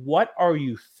couch saying, what are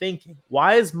you thinking?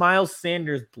 Why is Miles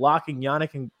Sanders blocking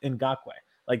Yannick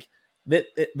Ngakoue? The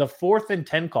 4th and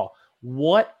 10 call.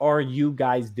 What are you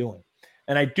guys doing?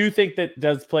 And I do think that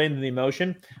does play into the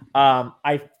emotion.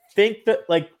 I think that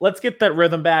let's get that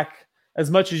rhythm back as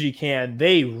much as you can.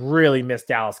 They really miss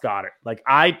Dallas Goedert.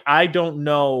 I don't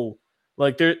know.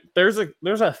 There's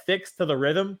a fix to the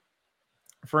rhythm.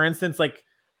 For instance,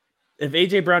 if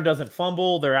A.J. Brown doesn't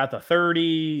fumble, they're at the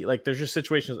 30. There's just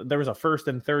situations. There was a 1st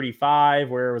and 35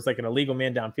 where it was an illegal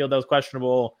man downfield that was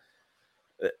questionable.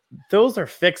 Those are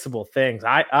fixable things.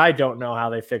 I don't know how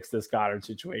they fix this Goddard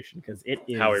situation because it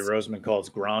is. Howie Roseman calls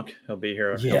Gronk. He'll be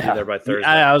here. Yeah. He'll be there by Thursday.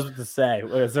 I was about to say,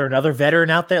 is there another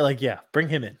veteran out there? Bring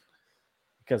him in.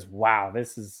 Because, wow,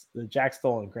 this is the Jack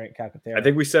Stoll and Grant Calcaterra. I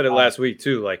think we said it last week,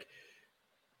 too.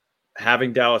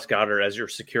 Having Dallas Goedert as your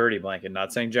security blanket,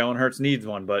 not saying Jalen Hurts needs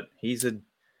one, but he's a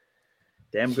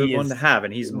damn good one to have,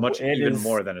 and he's even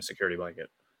more than a security blanket.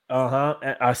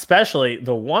 Especially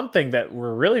the one thing that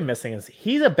we're really missing is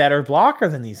he's a better blocker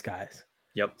than these guys.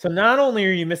 Yep. So not only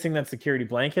are you missing that security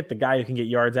blanket, the guy who can get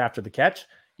yards after the catch,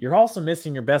 you're also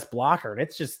missing your best blocker. And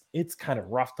it's kind of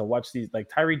rough to watch these.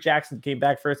 Tyree Jackson came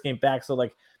back, first game back. So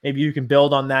maybe you can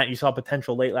build on that. You saw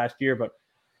potential late last year, but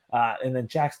and then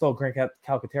Jack Stoll, Grant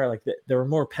Calcaterra, there were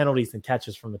more penalties than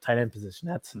catches from the tight end position.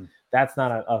 That's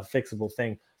not a fixable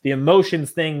thing. The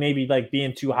emotions thing, maybe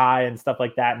being too high and stuff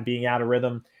like that and being out of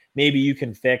rhythm, maybe you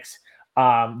can fix.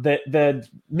 The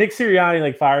Nick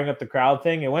Sirianni firing up the crowd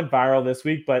thing, it went viral this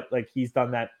week, but he's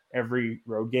done that every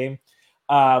road game.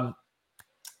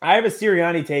 I have a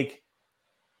Sirianni take,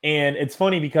 and it's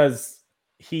funny because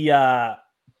he was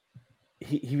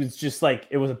just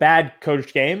it was a bad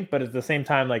coach game, but at the same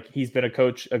time, he's been a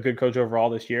good coach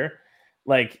overall this year.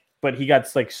 But he got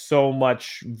so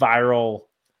much viral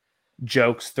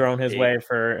jokes thrown his way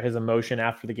for his emotion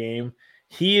after the game.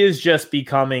 He is just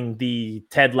becoming the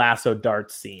Ted Lasso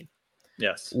darts scene.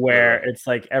 Yes. Where it's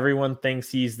everyone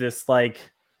thinks he's this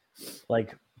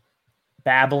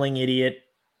babbling idiot.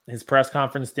 His press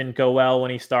conference didn't go well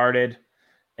when he started.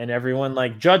 And everyone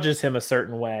judges him a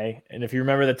certain way. And if you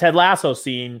remember the Ted Lasso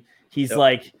scene, he's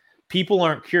people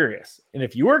aren't curious. And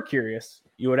if you were curious,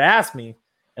 you would have asked me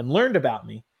and learned about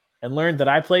me and learned that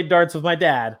I played darts with my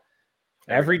dad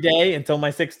every day until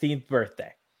my 16th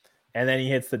birthday. And then he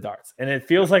hits the darts. And it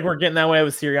feels like we're getting that way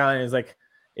with Sirianni. It's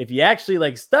if you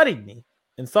actually studied me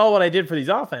and saw what I did for these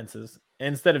offenses,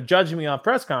 instead of judging me off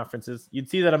press conferences, you'd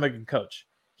see that I'm a good coach.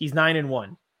 He's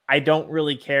 9-1. I don't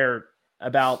really care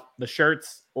about the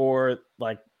shirts or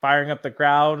firing up the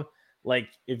crowd.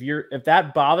 If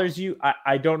that bothers you,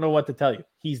 I don't know what to tell you.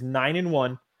 He's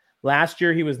 9-1. Last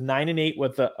year he was 9-8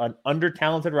 with an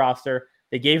under-talented roster.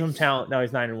 They gave him talent. Now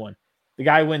he's 9-1. The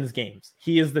guy wins games.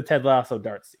 He is the Ted Lasso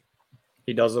darts.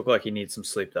 He does look like he needs some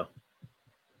sleep though.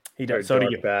 He does. So do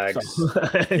you. Bags.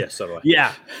 Yeah, so do I.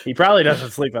 Yeah, he probably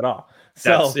doesn't sleep at all.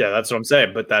 That's what I'm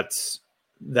saying. But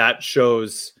that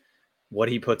shows what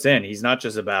he puts in. He's not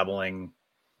just a babbling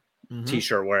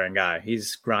t-shirt wearing guy.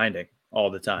 He's grinding all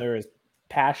the time. There is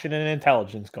passion and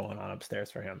intelligence going on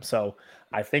upstairs for him. So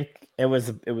I think it was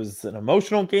an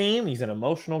emotional game. He's an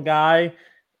emotional guy.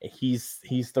 He's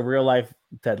the real life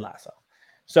Ted Lasso.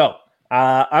 So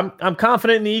I'm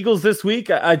confident in the Eagles this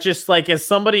week. I just as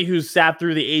somebody who's sat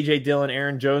through the A.J. Dillon,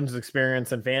 Aaron Jones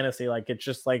experience in fantasy, it's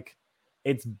just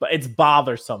it's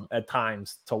bothersome at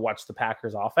times to watch the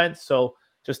Packers offense. So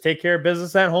just take care of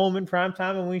business at home in prime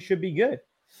time, and we should be good.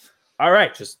 All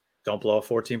right. Just don't blow a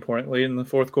 14-point lead in the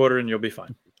fourth quarter and you'll be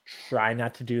fine. Try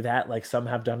not to do that like some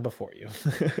have done before you.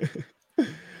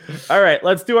 All right,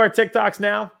 let's do our TikToks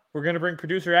now. We're going to bring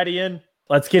producer Eddie in.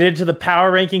 Let's get into the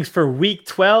power rankings for week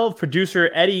 12.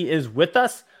 Producer Eddie is with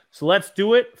us. So let's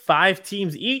do it. 5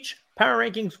 teams each. Power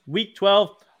rankings week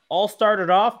 12. All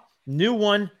started off. New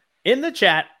one in the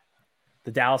chat.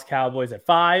 The Dallas Cowboys at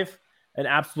 5. An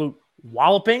absolute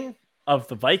walloping of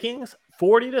the Vikings.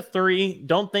 40-3.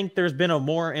 Don't think there's been a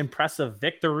more impressive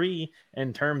victory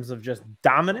in terms of just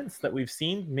dominance that we've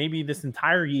seen maybe this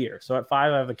entire year. So at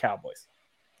 5, I have the Cowboys.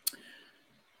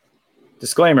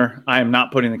 Disclaimer, I am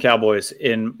not putting the Cowboys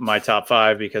in my top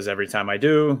 5 because every time I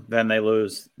do, then they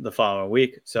lose the following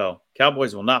week. So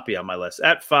Cowboys will not be on my list.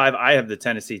 At 5, I have the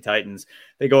Tennessee Titans.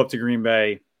 They go up to Green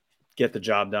Bay, get the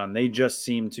job done. They just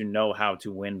seem to know how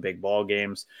to win big ball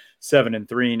games.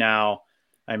 7-3 now.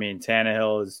 I mean,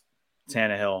 Tannehill is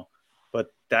Tannehill,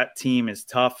 but that team is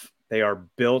tough. They are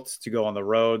built to go on the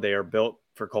road. They are built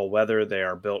for cold weather. They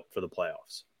are built for the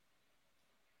playoffs.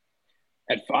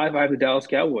 At 5, I have the Dallas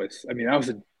Cowboys. I mean, that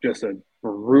was just a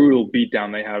brutal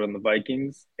beatdown they had on the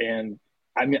Vikings. And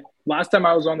I mean, last time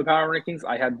I was on the power rankings,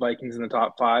 I had Vikings in the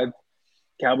top 5.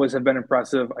 Cowboys have been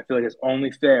impressive. I feel like it's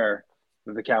only fair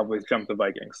that the Cowboys jump the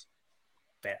Vikings.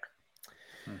 Fair.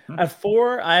 Mm-hmm. At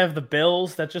 4, I have the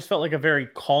Bills. That just felt like a very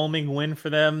calming win for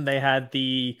them. They had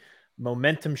the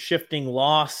momentum shifting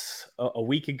loss a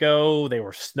week ago. They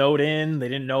were snowed in. They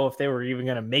didn't know if they were even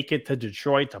going to make it to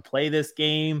Detroit to play this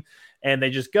game. And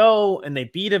they just go and they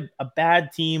beat a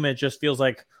bad team. It just feels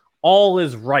like all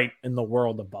is right in the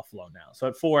world of Buffalo now. So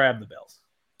at 4, I have the Bills.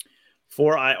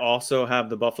 4, I also have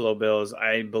the Buffalo Bills.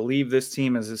 I believe this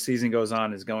team, as the season goes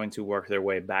on, is going to work their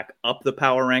way back up the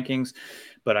power rankings.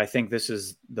 But I think this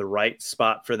is the right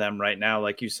spot for them right now.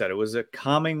 Like you said, it was a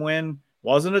calming win.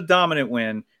 Wasn't a dominant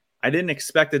win. I didn't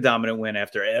expect a dominant win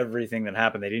after everything that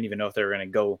happened. They didn't even know if they were going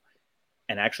to go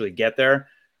and actually get there.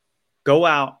 Go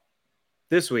out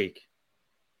this week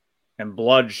and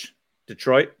bludge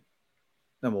Detroit,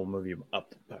 then we'll move you up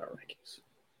the power rankings.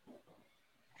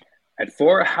 At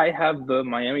 4, I have the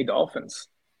Miami Dolphins.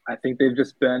 I think they've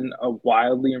just been a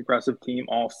wildly impressive team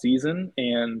all season,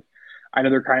 and I know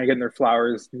they're kind of getting their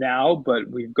flowers now, but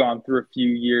we've gone through a few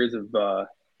years of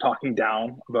talking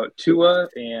down about Tua,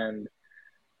 and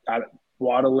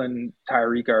Waddle and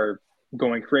Tyreek are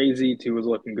going crazy. Tua's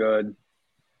looking good.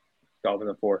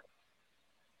 Dolphins at 4.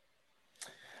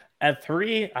 At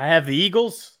 3, I have the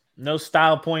Eagles. No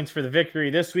style points for the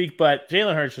victory this week, but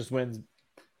Jalen Hurts just wins.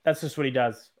 That's just what he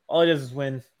does. All he does is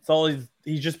win. It's all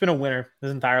he's just been a winner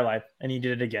his entire life, and he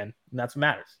did it again, and that's what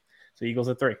matters. So Eagles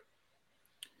at 3.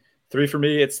 3 for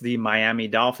me, it's the Miami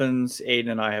Dolphins. Aiden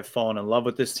and I have fallen in love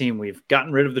with this team. We've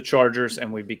gotten rid of the Chargers,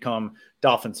 and we've become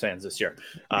Dolphins fans this year.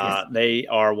 They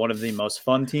are one of the most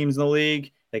fun teams in the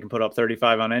league. They can put up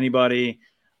 35 on anybody.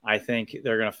 I think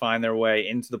they're going to find their way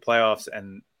into the playoffs,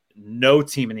 and no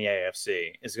team in the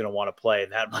AFC is going to want to play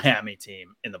that Miami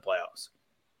team in the playoffs.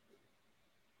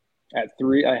 At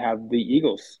 3, I have the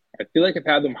Eagles. I feel like I've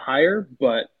had them higher,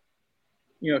 but,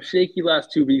 shaky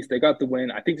last 2 weeks. They got the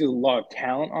win. I think there's a lot of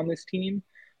talent on this team.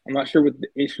 I'm not sure what the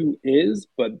issue is,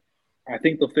 but I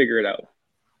think they'll figure it out.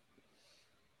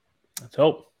 Let's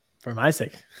hope, for my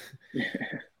sake.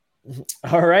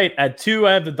 All right. At 2,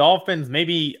 I have the Dolphins.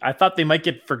 Maybe I thought they might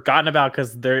get forgotten about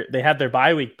because they had their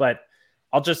bye week, but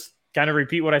I'll just kind of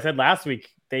repeat what I said last week.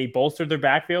 They bolstered their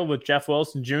backfield with Jeff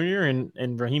Wilson Jr.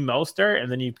 and Raheem Mostert,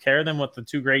 and then you pair them with the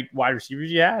 2 great wide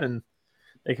receivers you had, and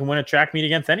they can win a track meet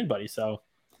against anybody. So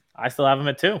I still have them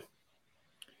at 2.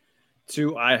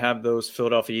 2, I have those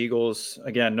Philadelphia Eagles.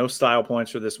 Again, no style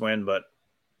points for this win, but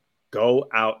go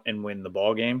out and win the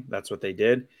ball game. That's what they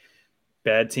did.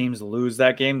 Bad teams lose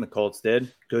that game. The Colts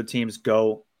did. Good teams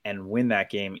go and win that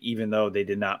game, even though they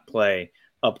did not play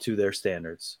up to their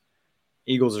standards.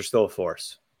 Eagles are still a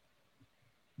force.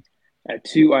 At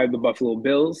 2, I have the Buffalo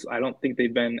Bills. I don't think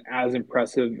they've been as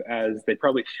impressive as they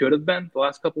probably should have been the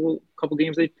last couple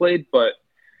games they've played, but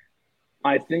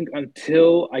I think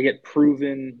until they prove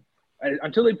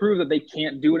that they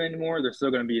can't do it anymore, they're still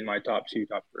going to be in my top 2,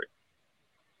 top 3.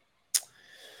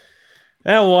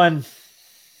 That one,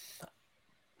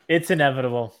 it's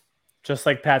inevitable. Just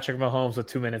like Patrick Mahomes with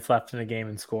 2 minutes left in the game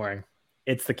and scoring.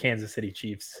 It's the Kansas City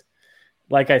Chiefs.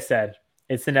 Like I said,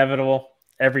 it's inevitable.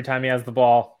 Every time he has the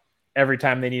ball, every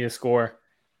time they need a score,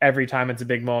 every time it's a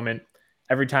big moment,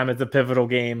 every time it's a pivotal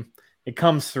game, it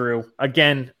comes through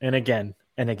again and again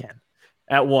and again.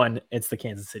 At 1, it's the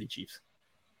Kansas City Chiefs.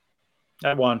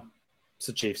 At 1, it's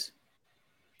the Chiefs.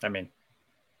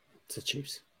 It's the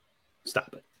Chiefs.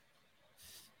 Stop it.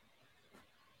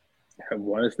 At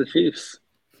 1, it's the Chiefs.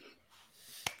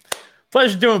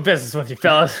 Pleasure doing business with you,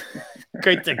 fellas.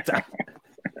 Great TikTok.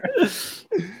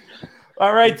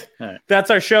 All right. That's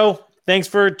our show. Thanks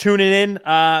for tuning in.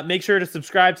 Make sure to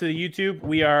subscribe to the YouTube.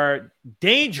 We are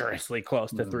dangerously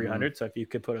close to 300. So if you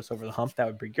could put us over the hump, that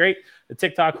would be great. The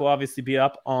TikTok will obviously be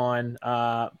up on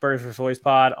Birds vs. Boys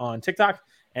Pod on TikTok.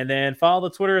 And then follow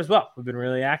the Twitter as well. We've been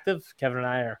really active. Kevin and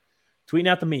I are tweeting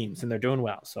out the memes, and they're doing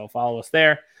well. So follow us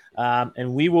there.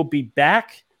 And we will be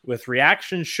back with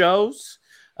reaction shows,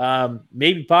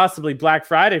 maybe possibly Black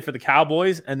Friday for the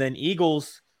Cowboys, and then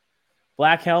Eagles,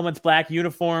 black helmets, black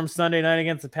uniforms, Sunday night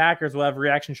against the Packers. We'll have a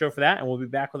reaction show for that, and we'll be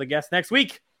back with a guest next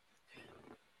week.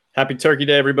 Happy Turkey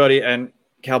Day, everybody. And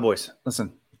Cowboys,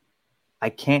 listen, I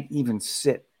can't even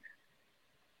sit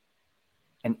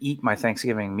and eat my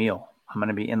Thanksgiving meal. I'm going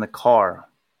to be in the car,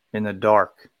 in the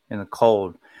dark, in the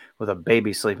cold, with a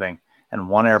baby sleeping and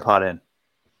one AirPod in.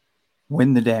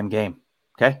 Win the damn game,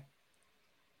 okay?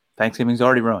 Thanksgiving's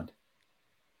already ruined.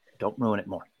 Don't ruin it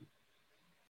more.